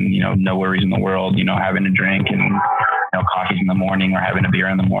back and, no worries in the world, having a drink and, coffees in the morning, or having a beer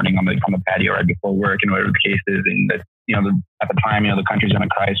in the morning on the patio right before work, and whatever the case is. And that, at the time, the country's in a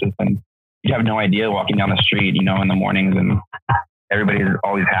crisis, and you have no idea walking down the street, in the mornings, and everybody's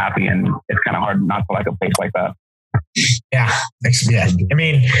always happy, and it's kind of hard not to like a place like that. Yeah. I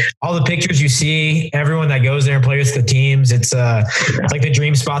mean, all the pictures you see, everyone that goes there and plays the teams, it's like the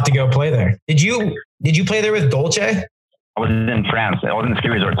dream spot to go play there. Did you play there with Dolce? I was in France. I was in the ski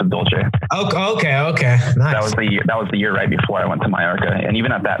resorts with Dolce. Okay. Nice. That was the year right before I went to Mallorca. And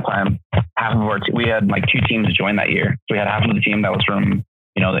even at that time, half of we had like 2 teams join that year. So we had half of the team that was from,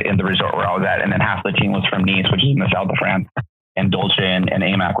 in the resort where I was at, and then half the team was from Nice, which is in the south of France. And Dolce and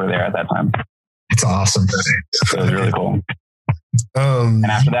AMAC were there at that time. It's awesome. So it was really cool. And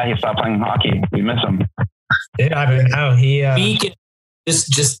after that, he stopped playing hockey. We miss him. Yeah, I know.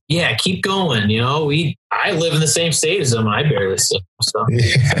 just keep going. You know, I live in the same state as him. I barely see him. So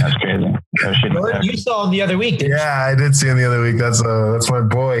That's crazy. You saw him the other week, didn't you? Yeah, I did see him the other week. That's my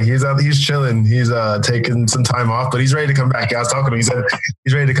boy. He's chilling. He's taking some time off, but he's ready to come back. Yeah, I was talking to him. He said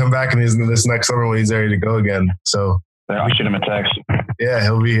he's ready to come back and he's this next summer when he's ready to go again. So I'll shoot him a text. yeah,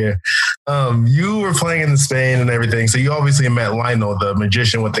 he'll be here. You were playing in Spain and everything, so you obviously met Lionel, the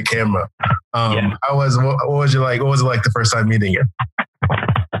magician with the camera. Yeah. What was it like the first time meeting him?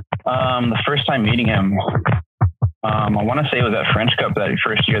 The first time meeting him, I want to say it was at French Cup that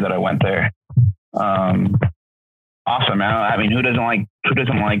first year that I went there. Awesome, man. I mean, who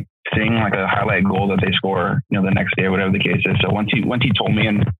doesn't like seeing like a highlight goal that they score, you know, the next day or whatever the case is. So once he told me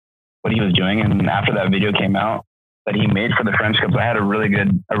and what he was doing, and after that video came out that he made for the French Cup, I had a really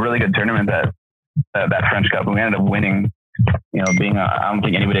good tournament that French Cup, and we ended up winning. You know, I don't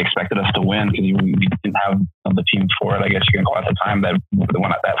think anybody expected us to win because we didn't have the team for it, I guess you can call it at the time, that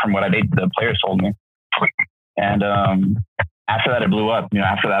from what the players told me. And after that, it blew up. You know,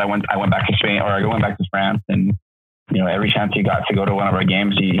 after that, I went back to Spain, or I went back to France, and you know, every chance he got to go to one of our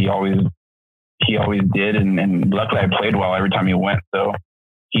games, he always did, and luckily I played well every time he went. So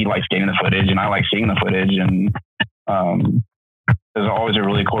he likes getting the footage, and I like seeing the footage, and there's always a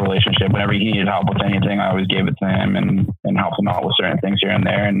really cool relationship. Whenever he needed help with anything, I always gave it to him and helped him out with certain things here and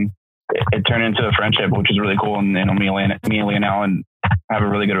there. And it turned into a friendship, which is really cool. And me and Lionel and have a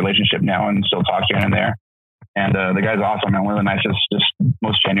really good relationship now and still talk here and there. And the guy's awesome, man. One of the nicest, just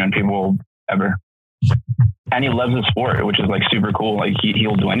most genuine people ever. And he loves the sport, which is like super cool. Like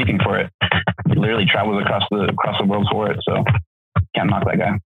he'll do anything for it. He literally travels across the world for it. So can't knock that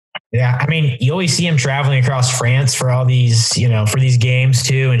guy. Yeah, I mean, you always see him traveling across France for all these, you know, for these games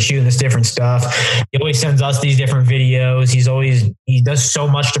too, and shooting this different stuff. He always sends us these different videos. He does so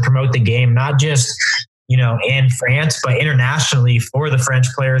much to promote the game, not just, you know, in France, but internationally for the French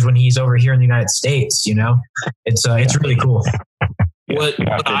players when he's over here in the United States. You know, it's really cool. What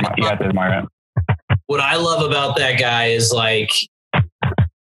I love about that guy is like,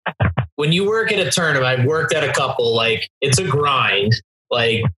 when you work at a tournament, I've worked at a couple, like it's a grind.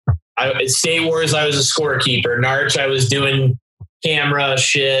 Like at State Wars, I was a scorekeeper. Narch, I was doing camera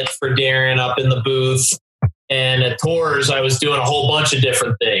shit for Darren up in the booth. And at Tours, I was doing a whole bunch of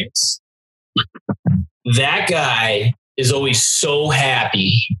different things. That guy is always so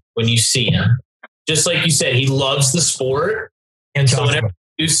happy when you see him. Just like you said, he loves the sport. And so whenever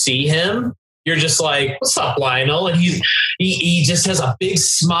you see him, you're just like, what's up, Lionel? And he just has a big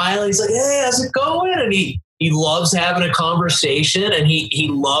smile. He's like, hey, how's it going? And he loves having a conversation, and he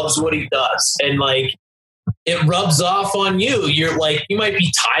loves what he does. And like, it rubs off on you. You're like, you might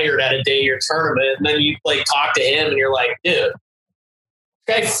be tired at a day of your tournament, and then you like talk to him and you're like, dude, this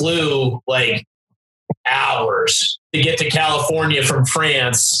guy flew like hours to get to California from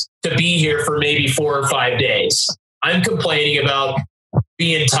France to be here for maybe 4 or 5 days. I'm complaining about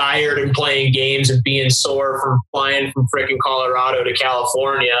being tired and playing games and being sore from flying from freaking Colorado to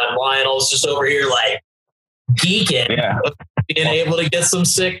California. And Lionel's just over here like geeking, being able to get some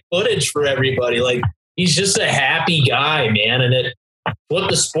sick footage for everybody. Like, he's just a happy guy, man. And what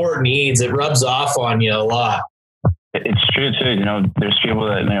the sport needs, it rubs off on you a lot. It's true too. You know, there's people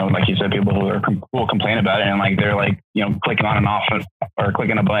that, you know, like you said, people who will complain about it, and like they're like, you know, clicking on and off or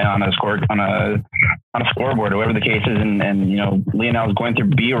clicking a button on a scoreboard or whatever the case is, and you know, Lionel's going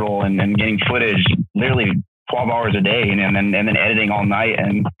through B-roll and getting footage literally 12 hours a day, and then editing all night,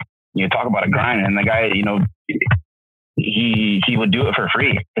 and you know, talk about a grind. And the guy, you know, he would do it for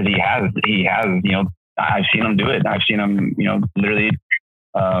free because he has, you know, I've seen him do it. I've seen him, you know, literally.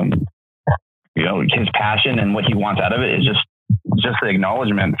 You know, his passion and what he wants out of it is just the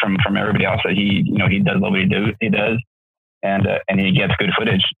acknowledgement from everybody else that he does what he does, and he gets good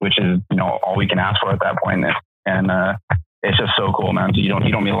footage, which is, you know, all we can ask for at that point. And it's just so cool, man. You don't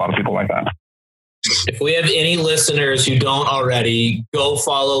meet a lot of people like that. If we have any listeners who don't already, go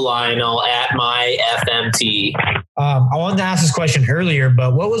follow Lionel at myFMT. I wanted to ask this question earlier,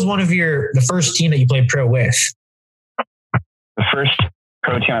 but what was the first team that you played pro with? The first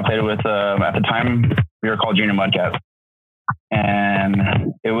pro team I played with, at the time, we were called Junior Mudcats.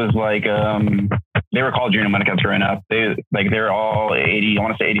 And it was like, they were called Junior Mudcats growing up. They're all 80, I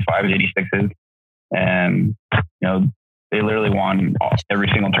want to say 85s, 86s. And, you know, they literally won every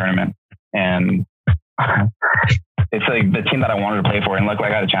single tournament. And it's like the team that I wanted to play for. And luckily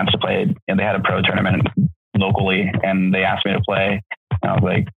I got a chance to play. And they had a pro tournament locally, and they asked me to play. And I was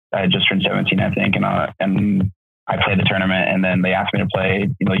like, I had just turned 17, I think. And I played the tournament, and then they asked me to play,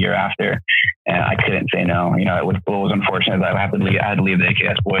 you know, the year after, and I couldn't say no. You know, what was unfortunate is I had to leave the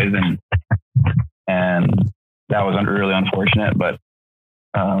AKS boys, and that was really unfortunate. But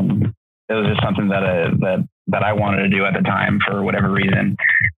it was just something that I wanted to do at the time for whatever reason.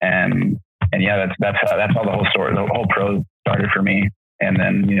 And yeah, that's how the whole story, the whole pro started for me. And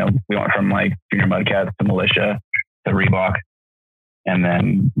then, we went from like Junior Mudcats to Militia to Reebok. And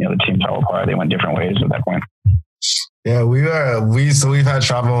then, the team fell apart. They went different ways at that point. Yeah, we've had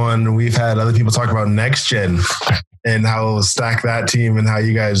Chavo and we've had other people talk about Next Gen and how stack that team and how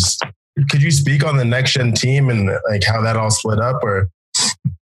you guys, could you speak on the Next Gen team and like how that all split up or?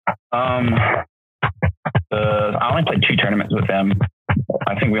 I only played 2 tournaments with them.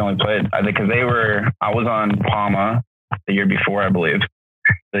 I think we only played, because I was on Palma the year before, I believe.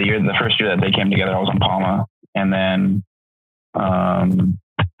 The first year that they came together, I was on Palma. And then,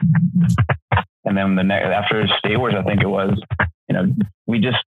 after State Wars, I think it was,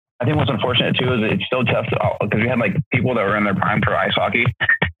 I think what's unfortunate too is it's still tough because we had like people that were in their prime for ice hockey,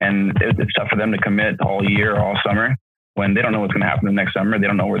 and it's tough for them to commit all year, all summer, when they don't know what's going to happen the next summer. They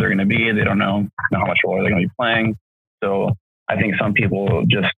don't know where they're going to be. They don't know how much role they're going to be playing. So I think some people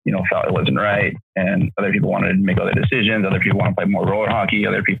just, felt it wasn't right, and other people wanted to make other decisions. Other people want to play more roller hockey.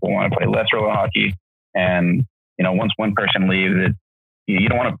 Other people want to play less roller hockey. And once one person leaves, you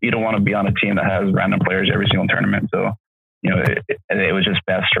don't want to be on a team that has random players every single tournament. So it was just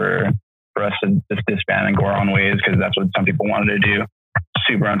best for us to just disband and go our own ways, because that's what some people wanted to do.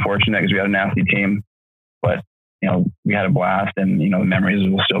 Super unfortunate because we had a nasty team, but we had a blast, and the memories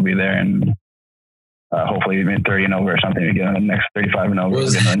will still be there. And hopefully we made 30 and over or something to get on the next 35 and over.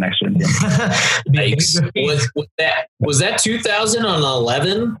 The next team. was that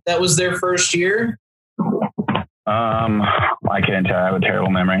 2011? That was their first year. I couldn't tell. I have a terrible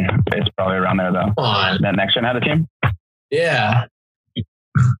memory. It's probably around there though. Come on. That Next Gen had a team? Yeah.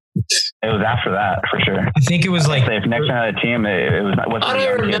 It was after that for sure. I think it was like if Next Gen had a team, it was. I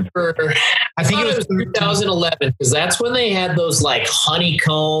don't remember. I think it was 2011 because that's when they had those like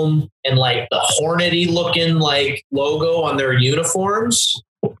honeycomb and like the Hornety looking like logo on their uniforms.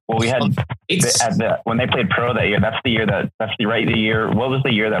 Well, we had when they played pro that year. That's the year. What was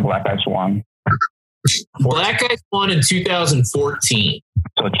the year that Black Ice won? Black Ice won in 2014.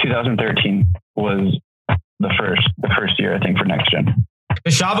 So 2013 was the first year, I think, for Next Gen.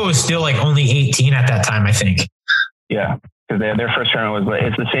 Chavo was still like only 18 at that time, I think. Yeah, because their first tournament was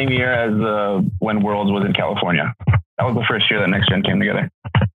it's the same year as when Worlds was in California. That was the first year that Next Gen came together.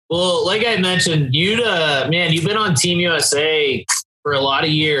 Well, like I mentioned, you've been on Team USA for a lot of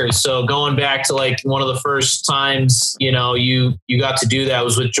years. So going back to like one of the first times, you got to do that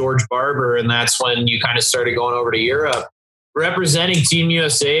was with George Barber. And that's when you kind of started going over to Europe. Representing Team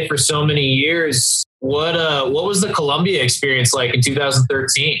USA for so many years, what was the Colombia experience like in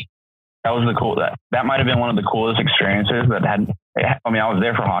 2013? That was that might have been one of the coolest experiences that had. I mean, I was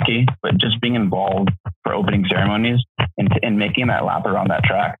there for hockey, but just being involved for opening ceremonies and making that lap around that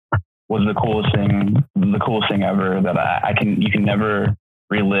track was the coolest thing ever that you can never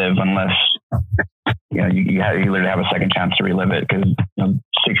relive unless you literally have a second chance to relive it, because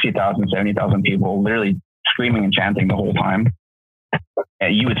 60,000, 70,000 people literally screaming and chanting the whole time.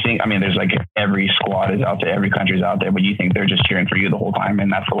 And you would think, there's like every squad is out there, every country's out there, but you think they're just cheering for you the whole time.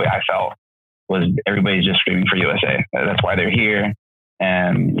 And that's the way I felt, was everybody's just screaming for USA. That's why they're here.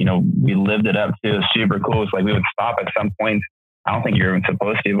 And, we lived it up too. It was super cool. It's like we would stop at some point. I don't think you're even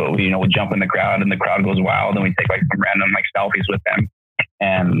supposed to, but we'll jump in the crowd and the crowd goes wild, and we take like some random like selfies with them.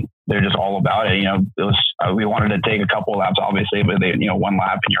 And they're just all about it. We wanted to take a couple laps, obviously, but they, one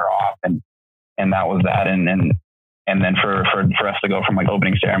lap and you're off. And that was that. And then for us to go from like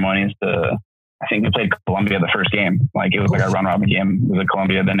opening ceremonies to, I think we played Colombia the first game. Like it was like a round robin game. It was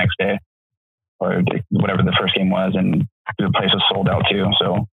Colombia the next day, or whatever the first game was. And the place was sold out too.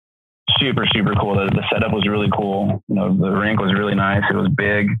 So super, super cool. The setup was really cool. The rink was really nice. It was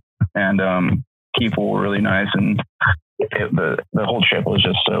big, and people were really nice. And the whole trip was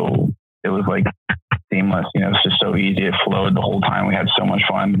just it was like seamless. It's just so easy. It flowed the whole time. We had so much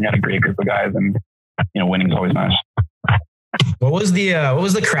fun. We had a great group of guys, and winning is always nice. What was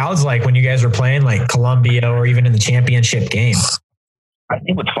the crowds like when you guys were playing like Colombia or even in the championship game? I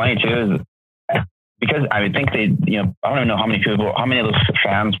think what's funny too is because I would think I don't even know how many of those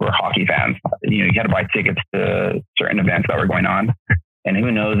fans were hockey fans. You had to buy tickets to certain events that were going on, and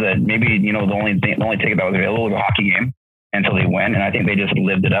who knows that maybe the only ticket that was available was a hockey game until they went, and I think they just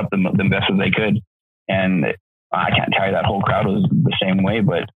lived it up the best as they could. And I can't tell you that whole crowd was the same way,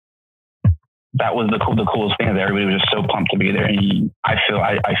 but that was the coolest thing, is everybody was just so pumped to be there. And I feel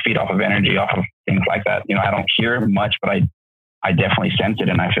I feed off of energy, off of things like that. I don't hear much, but I definitely sense it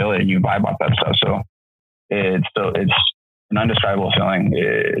and I feel it, and you vibe off that stuff. So it's an undescribable feeling.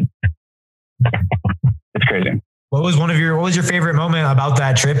 It's crazy. What was your favorite moment about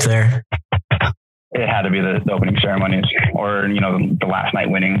that trip there? It had to be the opening ceremonies, or the last night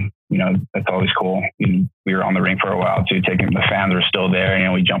winning. That's always cool. We were on the rink for a while too. The fans were still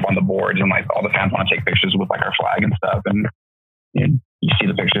there. We jump on the boards and like all the fans want to take pictures with like our flag and stuff. And you see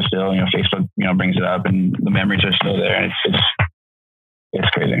the picture still. Facebook brings it up, and the memories are still there. And it's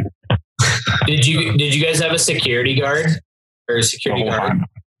crazy. Did you guys have a security guard or a security guard?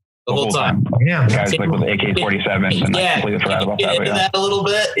 The whole time. Yeah. The guys like with AK-47s, and I completely forgot about that. That a little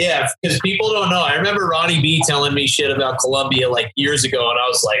bit, yeah, because people don't know. I remember Ronnie B telling me shit about Colombia like years ago, and I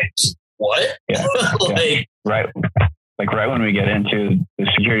was like, "What?" Yeah. Right. Like right when we get into the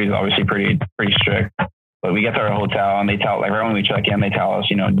security is obviously pretty strict, but we get to our hotel and they tell right when we check in, they tell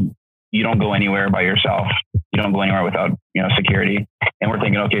us, you don't go anywhere by yourself. You don't go anywhere without security. And we're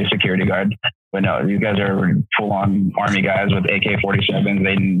thinking, okay, security guard. But no, these guys are full on army guys with AK-47s.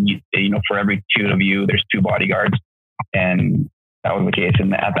 They for every two of you, there's 2 bodyguards. And that was the case.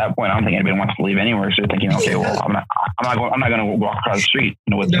 And at that point, I don't think anybody wants to leave anywhere. So they're thinking, okay, well, I'm not going to walk across the street,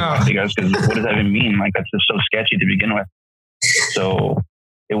 with the bodyguards, because what does that even mean? Like, that's just so sketchy to begin with. So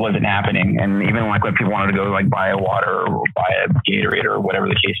it wasn't happening. And even like when people wanted to go like buy a water or buy a Gatorade or whatever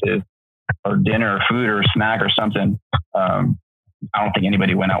the case is, or dinner or food or snack or something, I don't think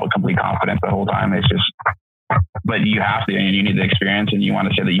anybody went out with complete confidence the whole time. It's just, but you have to, and you need the experience, and you want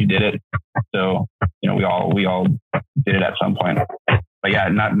to say that you did it. So, we all did it at some point. But yeah,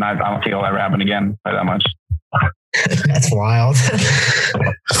 not I don't think it'll ever happen again by that much. That's wild.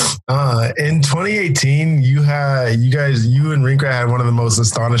 In 2018, you and Rinkrat had one of the most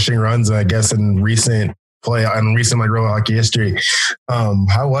astonishing runs, I guess, in recent like road hockey history.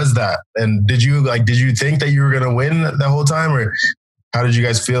 How was that? And did you think that you were going to win the whole time, or how did you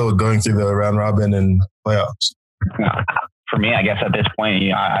guys feel going through the round robin and playoffs? For me, I guess at this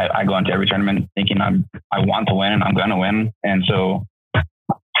point, I go into every tournament thinking I want to win and I'm going to win. And so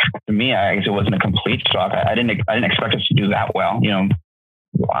to me, I guess it wasn't a complete shock. I didn't expect us to do that well,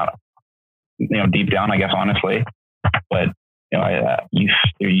 deep down, I guess, honestly, but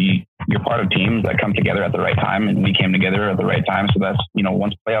you're part of teams that come together at the right time, and we came together at the right time. So that's,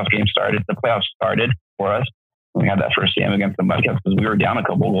 once the playoffs started for us, we had that first game against the Mudcats, because we were down a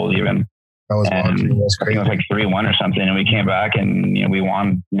couple goals even. I think it was like 3-1 or something, and we came back and we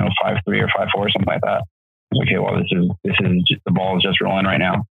won 5-3 or 5-4 or something like that. I was like, okay, well, this is just, the ball is just rolling right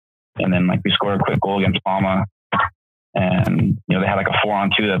now. And then like we scored a quick goal against Palma, and they had like a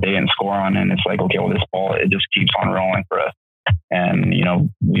 4-on-2 that they didn't score on, and it's like, okay, well, this ball, it just keeps on rolling for us. And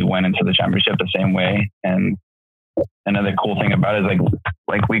we went into the championship the same way. And another cool thing about it is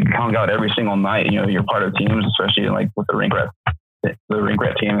like we hung out every single night. You're part of teams, especially like with the Rinkrat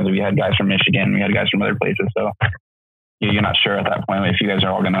team. We had guys from Michigan, we had guys from other places. So you're not sure at that point if you guys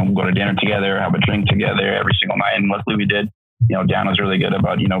are all going to go to dinner together, have a drink together every single night. And luckily we did. Dan was really good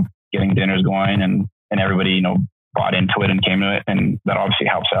about getting dinners going, and everybody bought into it and came to it, and that obviously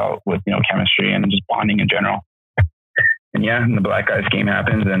helps out with chemistry and just bonding in general. And yeah, and the Black Ice game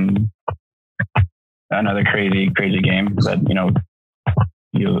happens, and another crazy game. But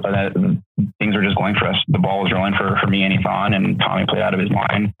things were just going for us. The ball was rolling for me and Ethan, and Tommy played out of his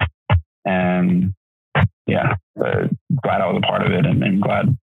mind. And yeah, glad I was a part of it, and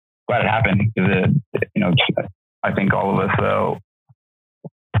glad it happened, because I think all of us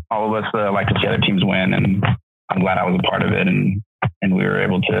like to see other teams win, and I'm glad I was a part of it, and we were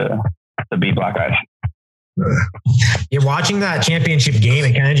able to beat Black Ice. You're watching that championship game.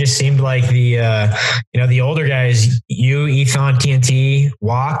 It kind of just seemed like the older guys, you, Ethan, TNT,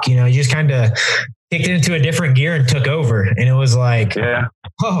 Walk, you just kind of kicked it into a different gear and took over. And it was like,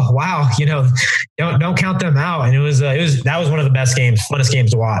 oh wow, don't count them out. And that was one of the best games, funnest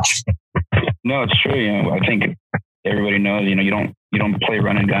games to watch. No, it's true. I think everybody knows, you don't play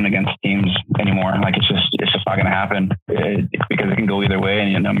run and gun against teams anymore. Like it's just not going to happen, because it can go either way.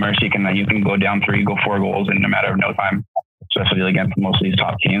 And Mercy you can go down 3, go 4 goals in a matter of no time, especially against most of these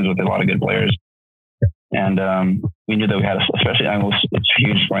top teams with a lot of good players. And we knew that we had, especially it's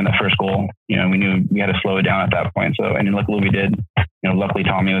huge scoring that first goal. We knew we had to slow it down at that point. So, and luckily we did. Luckily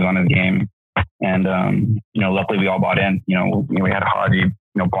Tommy was on his game, and luckily we all bought in. We had Hardy,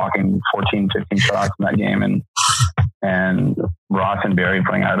 blocking 14, 15 shots in that game, and Ross and Barry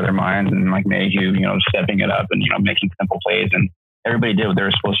playing out of their minds, and like Mayhew, stepping it up and, making simple plays, and everybody did what they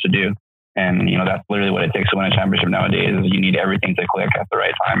were supposed to do. And, that's literally what it takes to win a championship nowadays, is you need everything to click at the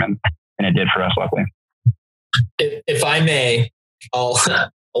right time. And it did for us, luckily. If I may, I'll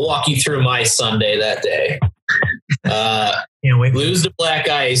walk you through my Sunday that day. Lose to Black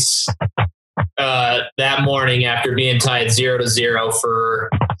Ice that morning after being tied 0-0 for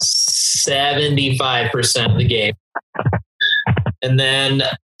 75% of the game. And then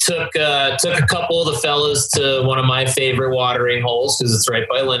took a couple of the fellas to one of my favorite watering holes because it's right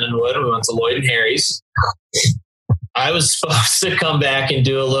by Lindenwood. We went to Lloyd and Harry's. I was supposed to come back and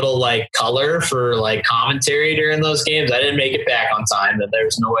do a little like color for like commentary during those games. I didn't make it back on time, and there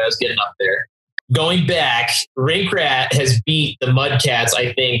was no way I was getting up there. Going back, Rink Rat has beat the Mudcats,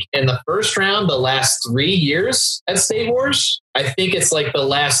 I think, in the first round the last 3 years at State Wars. I think it's like the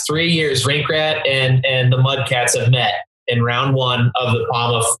last 3 years Rink Rat and the Mudcats have met in round one of the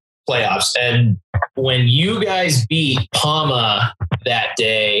Palma playoffs. And when you guys beat Palma that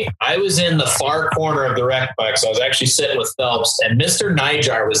day, I was in the far corner of the rec box. So I was actually sitting with Phelps, and Mr.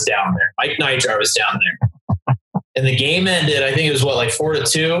 Nyjar was down there. Mike Nyjar was down there. And the game ended, I think it was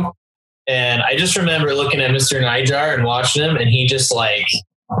 4-2. And I just remember looking at Mr. Nyjar and watching him, and he just like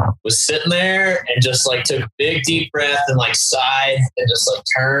was sitting there and just like took a big deep breath and like sighed and just like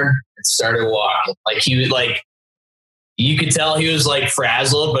turned and started walking. Like he was like, you could tell he was like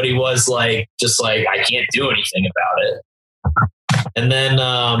frazzled, but he was like, just like, I can't do anything about it. And then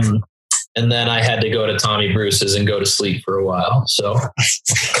I had to go to Tommy Bruce's and go to sleep for a while. So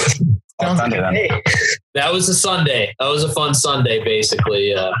that was a Sunday. That was a fun Sunday,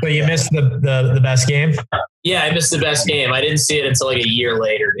 basically. But you missed the best game? Yeah, I missed the best game. I didn't see it until like a year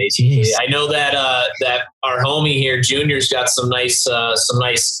later, basically. Jeez. I know that that our homie here, Junior's got some nice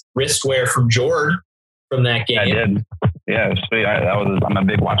wristwear from Jordan from that game. I did. Yeah, it was sweet. I'm a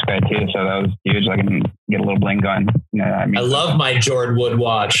big watch guy too, so that was huge. I can get a little bling gun. Yeah, I love my Jordan Wood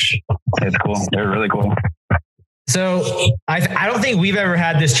watch. It's cool. They're really cool. So I don't think we've ever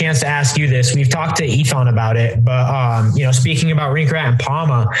had this chance to ask you this. We've talked to Ethan about it, but speaking about Rink Rat and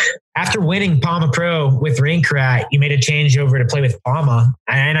Palma, after winning Palma Pro with Rink Rat, you made a change over to play with Palma,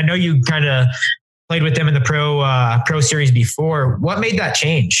 and I know you kind of played with them in the pro series before. What made that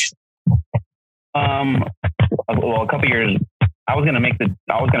change? Well, a couple years. I was gonna make the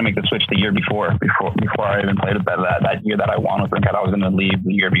switch the year before I even played with that year that I won with Rink Rat. I was gonna leave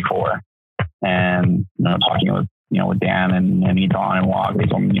the year before, and talking with Dan and Ethan and Walk, they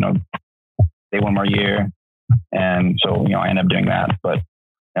told me they want more year, and so I ended up doing that. But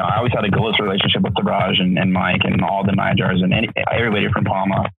I always had a close relationship with Sabraj and Mike and all the Nyjars and everybody from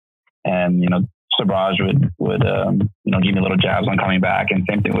Palma, and Sabraj would give me little jabs on coming back, and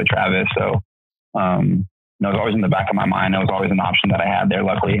same thing with Travis. So it was always in the back of my mind. It was always an option that I had there,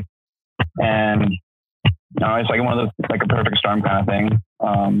 luckily. And it's like one of those, like a perfect storm kind of thing,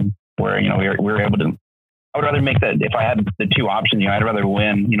 where we were able to. I would rather make that if I had the two options. I'd rather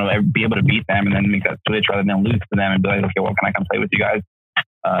win. Be able to beat them and then make that switch rather than lose to them and be like, okay, well, can I come play with you guys?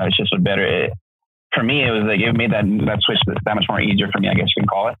 It's just better. For me, it was like it made that switch that much more easier for me, I guess you can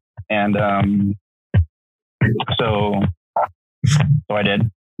call it. And so I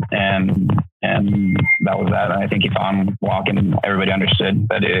did. And that was that. And I think Ethan walking, everybody understood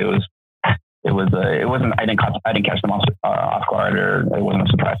that it wasn't. I didn't catch them off guard, or it wasn't a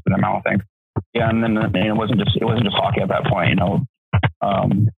surprise to them. I don't think. Yeah, and then it wasn't just hockey at that point.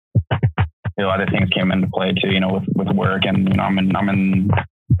 Other things came into play too. With work, and I'm in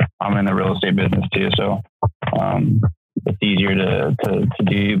the real estate business too. So it's easier to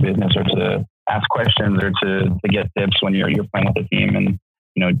do business or to ask questions or to get tips when you're playing with the team. And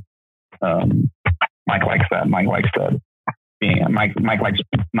Mike likes that. Mike likes that.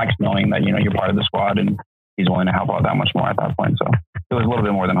 Mike's knowing that you're part of the squad, and he's willing to help out that much more at that point. So it was a little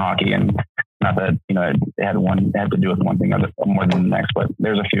bit more than hockey, and not that it had to do with one thing more than the next, but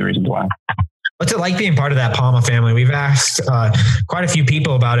there's a few reasons why. What's it like being part of that Palma family? We've asked quite a few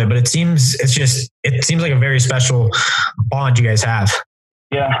people about it, but it seems like a very special bond you guys have.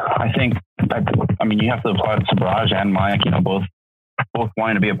 Yeah, I think you have to applaud Sabraj and Mike, both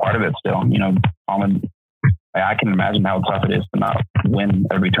wanting to be a part of it still. Palma, I can imagine how tough it is to not win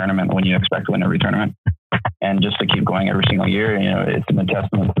every tournament when you expect to win every tournament. And just to keep going every single year, it's a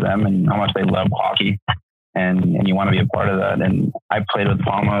testament to them and how much they love hockey. And you want to be a part of that. And I played with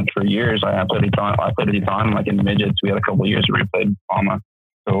Palma for years. I played with Ethan like in the midgets. We had a couple of years where we played Palma.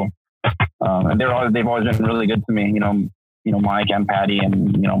 So, and they've always been really good to me. Mike and Patty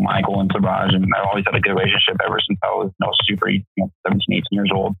and Michael and Sabraj, and I've always had a good relationship ever since I was super 17, 18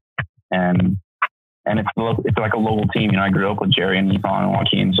 years old. And it's like a local team. I grew up with Jerry and Ethan and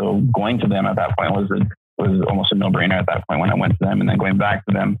Joaquin, so going to them at that point was almost a no-brainer at that point when I went to them, and then going back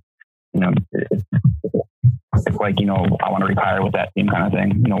to them, it's like I want to retire with that team kind of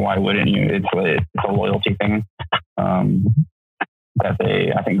thing. Why wouldn't you? It's a loyalty thing that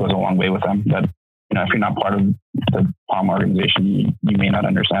I think goes a long way with them. That if you're not part of the Palm organization, you may not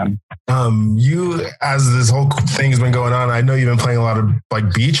understand. You, as this whole thing has been going on, I know you've been playing a lot of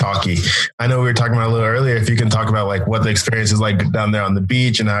like beach hockey. I know we were talking about a little earlier. If you can talk about like what the experience is like down there on the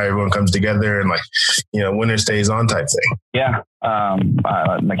beach and how everyone comes together and like, winter stays on type thing. Yeah.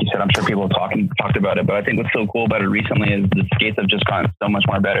 Like you said, I'm sure people have talked about it, but I think what's so cool about it recently is the skates have just gotten so much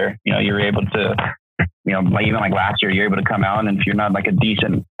more better. You're able to, like even like last year, you're able to come out, and if you're not like a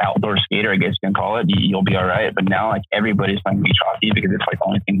decent outdoor skater, I guess you can call it, you'll be all right. But now like everybody's playing beach hockey because it's like the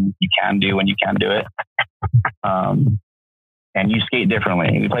only thing you can do when you can do it. And you skate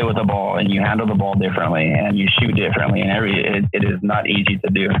differently. You play with the ball and you handle the ball differently and you shoot differently. And it is not easy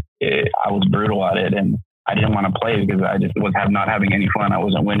to do. I was brutal at it, and I didn't want to play because I just was not having any fun. I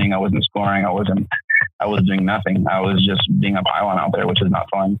wasn't winning. I wasn't scoring. I was doing nothing. I was just being a pylon out there, which is not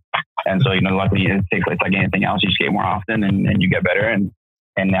fun. And so, luckily it's like anything else. You skate more often and you get better. And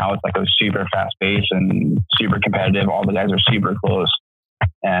now it's like a super fast pace and super competitive. All the guys are super close.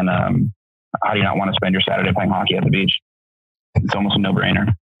 And how do you not want to spend your Saturday playing hockey at the beach? It's almost a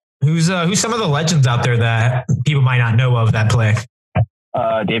no-brainer. Who's some of the legends out there that people might not know of that play?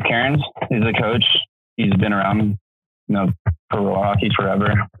 Dave Cairns is the coach. He's been around, for hockey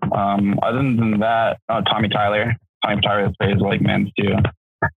forever. Other than that, Tommy Tyler. Tommy Tyler plays like men's too.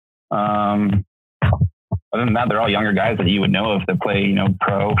 Other than that, they're all younger guys that you would know if they play,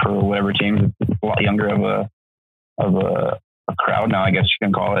 pro for whatever team. It's a lot younger of a crowd now, I guess you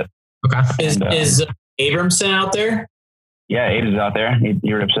can call it. Okay. Is Abramson out there? Yeah, Abe is out there.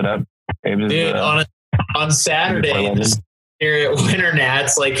 He rips it up. Dude, on Saturday here at Winter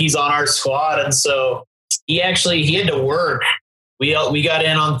Nats, like he's on our squad, and so he had to work. We got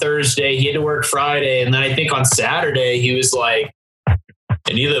in on Thursday. He had to work Friday, and then I think on Saturday he was like,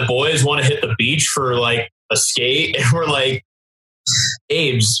 "Any of the boys want to hit the beach for like a skate?" And we're like,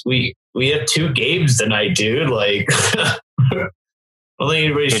 "Abe's, we have 2 games tonight, dude. Like, I don't think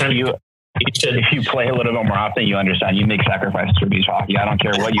anybody's trying to." If you play a little bit more often, you understand. You make sacrifices for beach hockey. I don't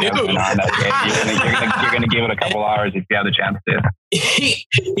care what you have going on that day. You're gonna give it a couple hours if you have the chance to.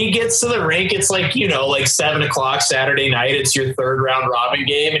 He gets to the rink. It's like, like 7:00 Saturday night. It's your 3rd round robin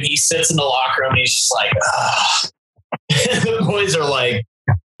game, and he sits in the locker room and he's just like, ugh. The boys are like,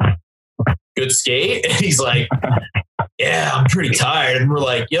 "Good skate," and he's like, "Yeah, I'm pretty tired." And we're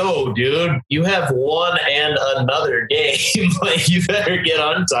like, "Yo, dude, you have one and another game. Like, you better get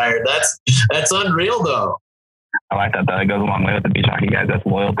untired." That's unreal, though. I like that. That goes a long way with the beach hockey guys. That's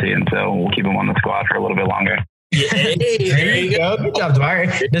loyalty, and so we'll keep him on the squad for a little bit longer. Yeah, there you go. Good job, Dwyer.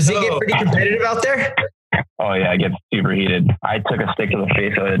 Does it get pretty competitive out there? Oh yeah, it gets super heated. I took a stick to the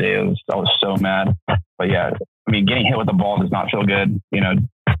face the other day. I was so mad. But yeah, I mean, getting hit with the ball does not feel good.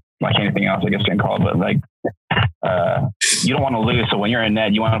 Like anything else, I guess you can call it. But like, you don't want to lose. So when you're in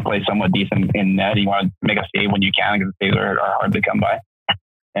net, you want to play somewhat decent in net. You want to make a save when you can because the saves are hard to come by.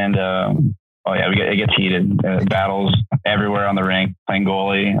 And it gets heated. Battles everywhere on the rink, playing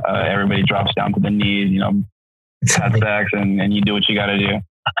goalie. Everybody drops down to the knees. Hat sacks, and you do what you got to do.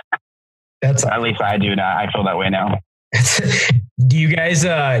 At least I do now. I feel that way now. Do you guys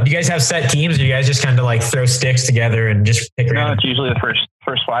have set teams, or do you guys just kind of like throw sticks together and just pick? No, it's usually the first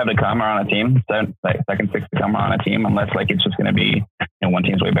 5 to come are on a team. Second 6 to come are on a team, unless like it's just going to be one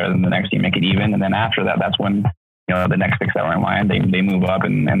team's way better than the next team, make it even, and then after that, that's when the next 6 that were in line they move up,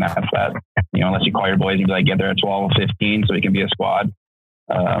 and that's that. Unless you call your boys and be like, get there at 12 or 15 so we can be a squad,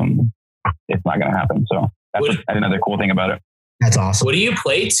 it's not going to happen. So that's another cool thing about it. That's awesome. What do you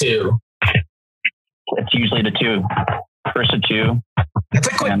play to? It's usually the 2. First to 2. That's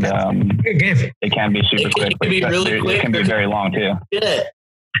a quick game. It can be super quick. It can be really quick. It can be very long too. Yeah.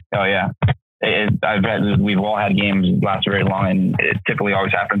 Oh yeah. We've all had games last very long, and it typically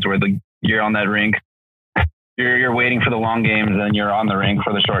always happens where you're on that rink, you're waiting for the long games, and you're on the rink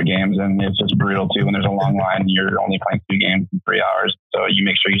for the short games, and it's just brutal too. When there's a long line, you're only playing 2 games in 3 hours, so you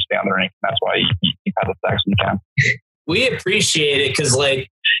make sure you stay on the rink. That's why you have the sex when you can. We appreciate it because like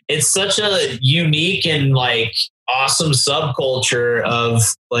it's such a unique and like awesome subculture of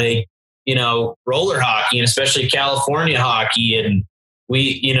like roller hockey, and especially California hockey, and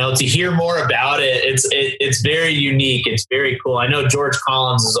we to hear more about it, it's very unique. It's very cool. I know George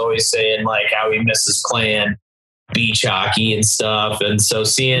Collins is always saying like how he misses playing beach hockey and stuff, and so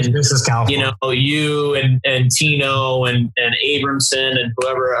seeing you and Tino and Abramson and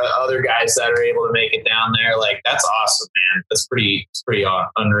whoever other guys that are able to make it down there, like that's awesome, man. That's pretty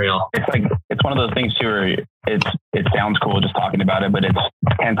unreal. It's one of those things too where it sounds cool just talking about it, but it's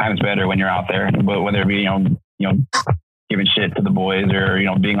 10 times better when you're out there. But whether it be giving shit to the boys, or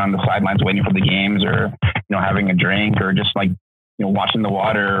being on the sidelines waiting for the games, or having a drink, or just like watching the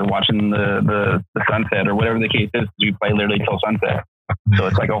water or watching the sunset or whatever the case is. We play literally till sunset. So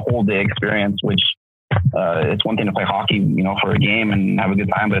it's like a whole day experience, which it's one thing to play hockey, for a game and have a good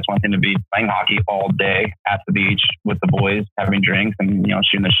time, but it's one thing to be playing hockey all day at the beach with the boys, having drinks and,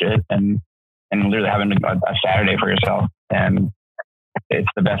 shooting the shit and literally having a Saturday for yourself. And it's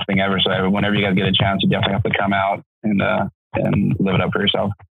the best thing ever. So whenever you guys get a chance, you definitely have to come out and live it up for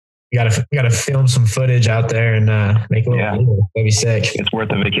yourself. You gotta film some footage out there and make a little video. That'd be sick. It's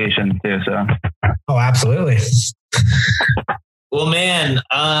worth a vacation too. So. Oh, absolutely. Well, man,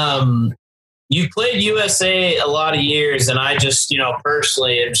 you played USA a lot of years, and I just,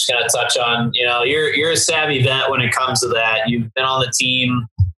 personally, I'm just gonna touch on, you're a savvy vet when it comes to that. You've been on the team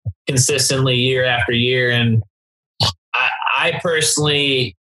consistently year after year, and I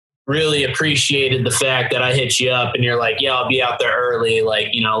personally really appreciated the fact that I hit you up and you're like, yeah, I'll be out there early. Like,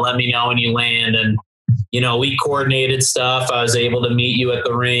 let me know when you land. And, we coordinated stuff. I was able to meet you at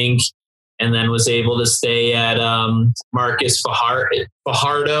the rink and then was able to stay at Marcus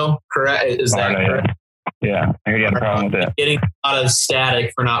Fajardo, correct? Is that correct? Yeah. I heard you had a problem with it. Getting a lot of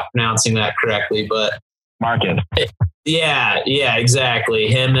static for not pronouncing that correctly, but Marcus. Yeah, exactly.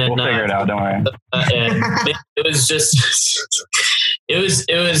 Him and we'll figure it out. Don't worry. And it was just,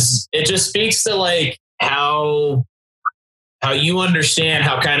 it just speaks to like how you understand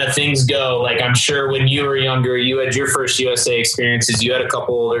how kind of things go. Like, I'm sure when you were younger, you had your first USA experiences. You had a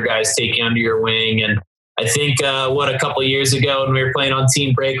couple older guys take you under your wing. And I think, a couple of years ago when we were playing on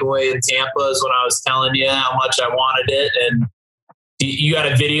Team Breakaway in Tampa is when I was telling you how much I wanted it. And you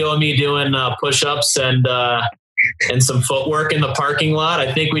got a video of me doing push-ups and some footwork in the parking lot.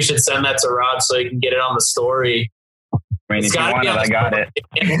 I think we should send that to Rob so he can get it on the story. I mean, if you want it, I got it.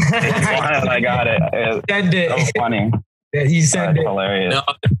 If you want it, I got it. Send it. So funny. Yeah, he sent it. Hilarious. No,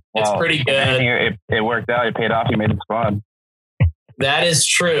 it's pretty good. It worked out. It paid off. You made the squad. That is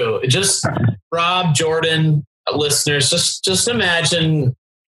true. Just Rob, Jordan, listeners, just imagine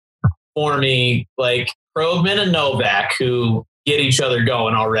for me, like Krogman and Novak, who get each other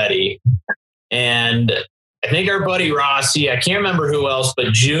going already. And I think our buddy Rossi, I can't remember who else,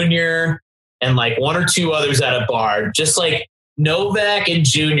 but Junior and like one or two others at a bar, just like Novak and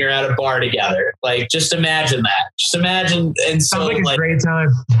Junior at a bar together. Like, just imagine that. Just imagine. And so, sounds like a great time.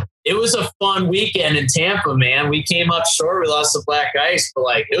 It was a fun weekend in Tampa, man. We came up short. We lost the black ice, but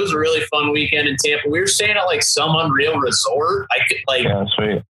like, it was a really fun weekend in Tampa. We were staying at like some unreal resort. I could like, yeah,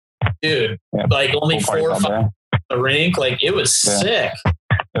 sweet. Dude, like only 4 or 5 the rink. Like, it was sick.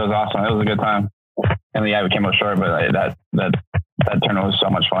 It was awesome. It was a good time. And yeah, we came up short, but that tournament was so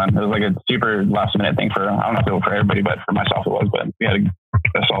much fun. It was like a super last minute thing for, I don't know if it was for everybody, but for myself it was, but we had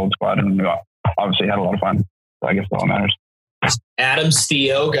a solid squad and we obviously had a lot of fun. So I guess that's all that matters. Adam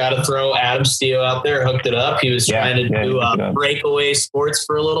Steele, got to throw Adam Steele out there, hooked it up. He was trying to do breakaway sports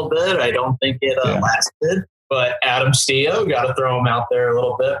for a little bit. I don't think it lasted, but Adam Steele, got to throw him out there a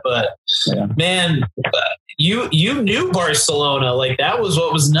little bit. But man, you knew Barcelona. Like, that was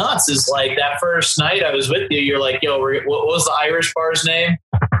what was nuts, is like that first night I was with you, you're like, yo, what was the Irish bar's name?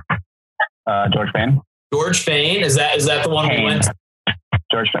 George Payne. George Payne. Is that the one we went to?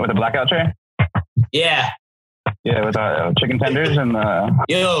 George Payne with the blackout tray? Yeah. Yeah, with chicken tenders and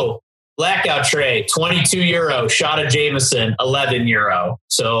blackout tray, €22, shot of Jameson, €11.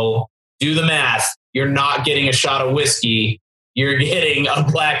 So do the math. You're not getting a shot of whiskey. You're getting a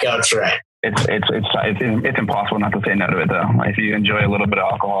blackout tray. It's impossible not to say no to it, though. If you enjoy a little bit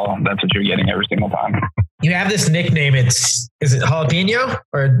of alcohol, that's what you're getting every single time. You have this nickname. Is it jalapeno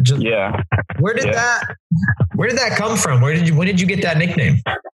or just, yeah? Where did that come from? When did you get that nickname?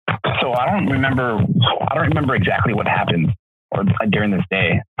 So I don't remember exactly what happened during this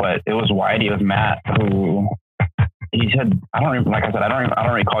day, but it was Whitey. It was Matt who he said, I don't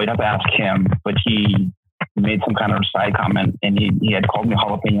recall. You'd have to ask him, but he made some kind of side comment and he had called me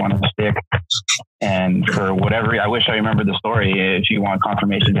jalapeno on a stick. And for whatever, I wish I remembered the story. If you want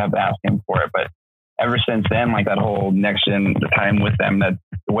confirmation, you have to ask him for it. But ever since then, like that whole next gen time with them, that's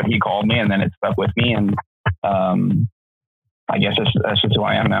what he called me, and then it stuck with me. And I guess that's just who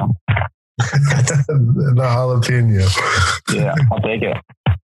I am now. The jalapeno. Yeah, I'll take it.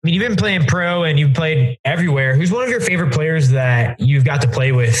 I mean, you've been playing pro and you've played everywhere. Who's one of your favorite players that you've got to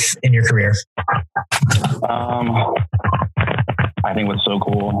play with in your career? I think what's so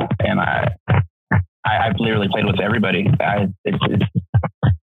cool, and I've literally played with everybody.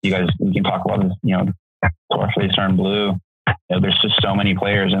 You can talk about this, Torfley, Turn Blue. There's just so many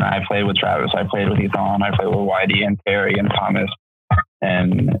players, and I played with Travis, I played with Ethan, I played with Whitey and Terry and Thomas,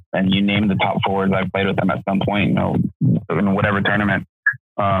 and you name the top forwards. I've played with them at some point, in whatever tournament.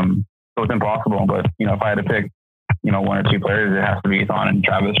 So it's impossible, but if I had to pick one or two players, it has to be Ethan and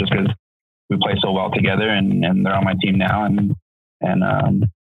Travis, just because we play so well together, and they're on my team now, and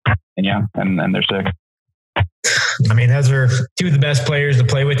they're sick. I mean, those are two of the best players to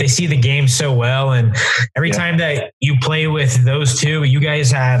play with. They see the game so well, and every time that you play with those two, you guys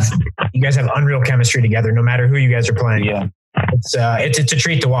have unreal chemistry together. No matter who you guys are playing, it's a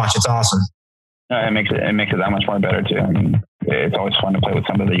treat to watch. It's awesome. It makes it that much more better too. I mean, it's always fun to play with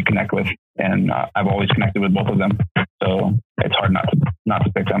somebody that you connect with, and I've always connected with both of them, so it's hard not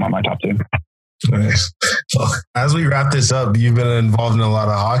to pick them on my top two. Nice. Well, as we wrap this up, you've been involved in a lot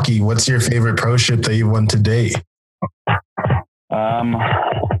of hockey. What's your favorite pro ship that you've won to date? A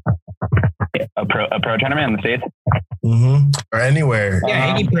pro tournament in the States? Mm-hmm. Or anywhere.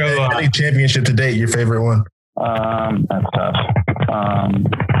 Yeah, any pro. Any championship to date, your favorite one? That's tough.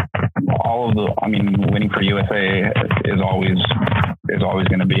 Winning for USA is always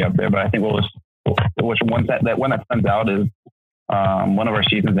going to be up there. But I think that one that stands out is one of our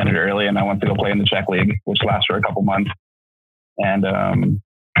seasons ended early, and I went to go play in the Czech League, which lasts for a couple months. And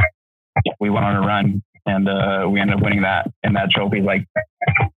we went on a run, and we ended up winning that. And that trophy, like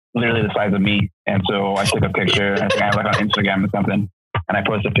literally the size of me. And so I took a picture. I think I have on Instagram or something, and I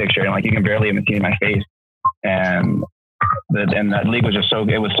posted a picture, and you can barely even see my face. And that league was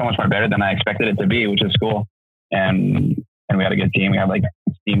it was so much more better than I expected it to be, which is cool. And we had a good team. We had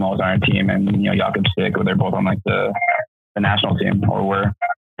Stemos on our team, and Jakob Stick, they're both on the national team, or were.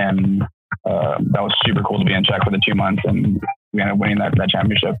 And that was super cool to be in Czech for the 2 months, and we ended up winning that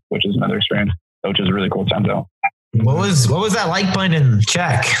championship, which is another experience, which is a really cool time though. What was that like playing in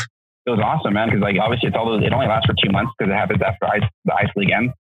Czech? It was awesome, man, because obviously it only lasts for 2 months, because it happens after the ice league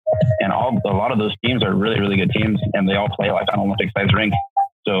ends. And a lot of those teams are really, really good teams, and they all play on Olympic-sized rinks.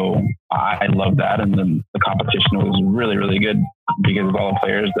 So I love that, and then the competition was really, really good because of all the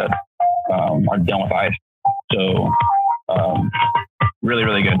players that are done with ice. So really,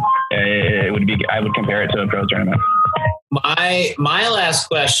 really good. I would compare it to a pro tournament. My last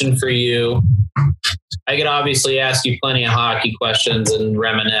question for you, I could obviously ask you plenty of hockey questions and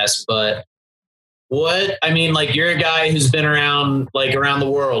reminisce, but you're a guy who's been around the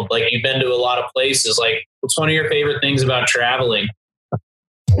world, you've been to a lot of places. What's one of your favorite things about traveling?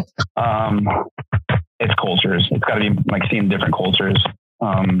 It's cultures. It's got to be seeing different cultures.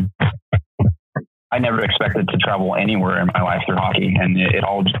 I never expected to travel anywhere in my life through hockey, and it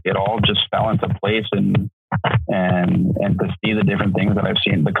all just fell into place, and to see the different things that I've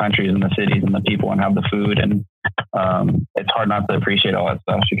seen, the countries and the cities and the people, and have the food, and it's hard not to appreciate all that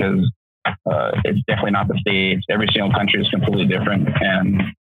stuff, because it's definitely not the States. Every single country is completely different, and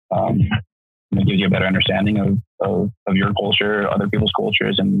it gives you a better understanding of your culture, other people's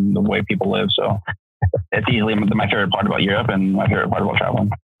cultures, and the way people live. So it's easily my favorite part about Europe, and my favorite part about traveling.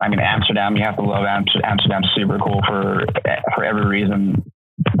 I mean, Amsterdam, you have to love Amsterdam's super cool for every reason.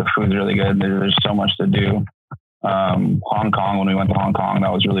 The food's really good. There's so much to do. Hong Kong, when we went to Hong Kong,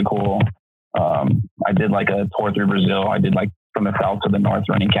 that was really cool. I did a tour through Brazil. I did from the south to the north,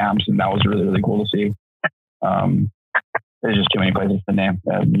 running camps, and that was really, really cool to see. There's just too many places to name.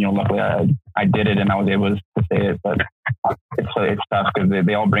 Luckily I did it, and I was able to say it, but it's tough because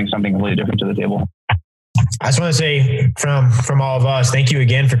they all bring something really different to the table. I just want to say from all of us, thank you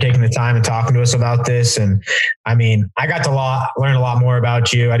again for taking the time and talking to us about this. And I mean, I got to learn a lot more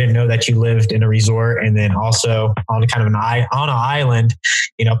about you. I didn't know that you lived in a resort, and then also on kind of on an island,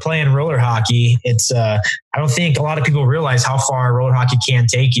 playing roller hockey. It's I don't think a lot of people realize how far roller hockey can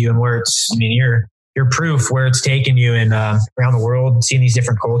take you, and where you're proof where it's taken you, and around the world, seeing these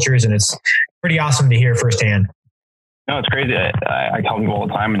different cultures. And it's pretty awesome to hear firsthand. No, it's crazy. I tell people all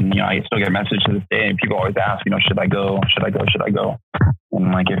the time, and I still get a message to this day, and people always ask, should I go? Should I go? Should I go?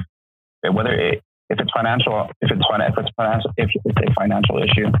 And if it's a financial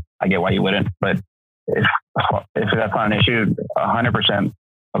issue, I get why you wouldn't. But if that's not an issue, 100%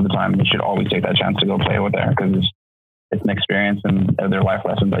 of the time, you should always take that chance to go play over there, because it's an experience, and they're life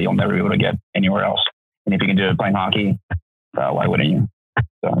lessons that you'll never be able to get anywhere else. And if you can do it playing hockey, why wouldn't you?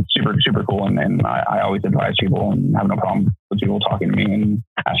 So it's super, super cool. And I always advise people, and have no problem with people talking to me and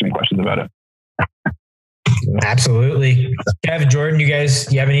asking me questions about it. Absolutely. Kevin, Jordan, you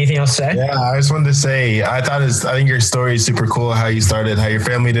have anything else to say? Yeah, I just wanted to say, I think your story is super cool, how you started, how your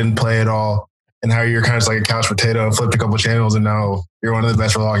family didn't play at all, and how you're kind of a couch potato and flipped a couple channels, and now you're one of the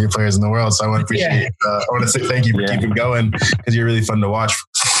best roller hockey players in the world. So I want to I want to say thank you for keeping going, because you're really fun to watch.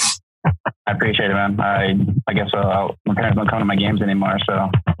 I appreciate it, man. I guess my parents don't come to my games anymore,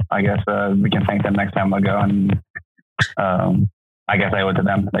 so I guess we can thank them next time they'll go. And I guess I owe it to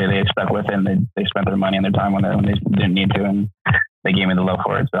them. They stuck with it, and they spent their money and their time when they didn't need to, and they gave me the love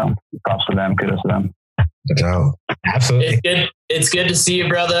for it. So props to them. Kudos to them. No. Absolutely. It's good to see you,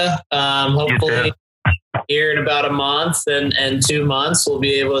 brother. Hopefully here in about a month and 2 months, we'll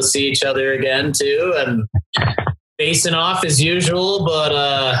be able to see each other again too. And facing off as usual,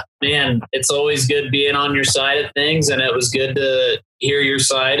 but man, it's always good being on your side of things. And it was good to hear your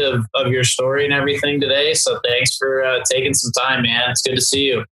side of your story and everything today. So thanks for taking some time, man. It's good to see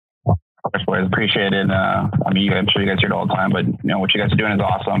you. Of course, boys, appreciate it. I mean, I'm sure you guys hear it all the time, but what you guys are doing is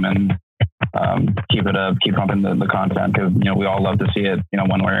awesome, and keep it up, keep pumping the content, because we all love to see it,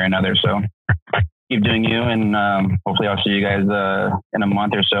 one way or another. So keep doing you, and hopefully I'll see you guys in a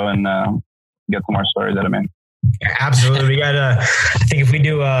month or so, and get some more stories out of me. Absolutely. We got I think if we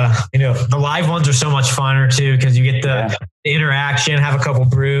do, the live ones are so much funner too, because you get the interaction, have a couple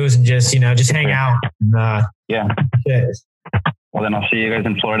brews, and just hang out. And, yeah. Well, then I'll see you guys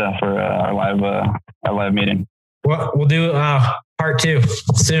in Florida for our live meeting. Well, we'll do part 2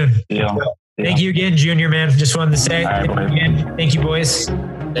 soon. Yeah. Thank you again, Junior, man. Just wanted to say thank you, boys.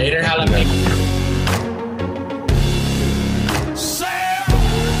 Later, Halloween.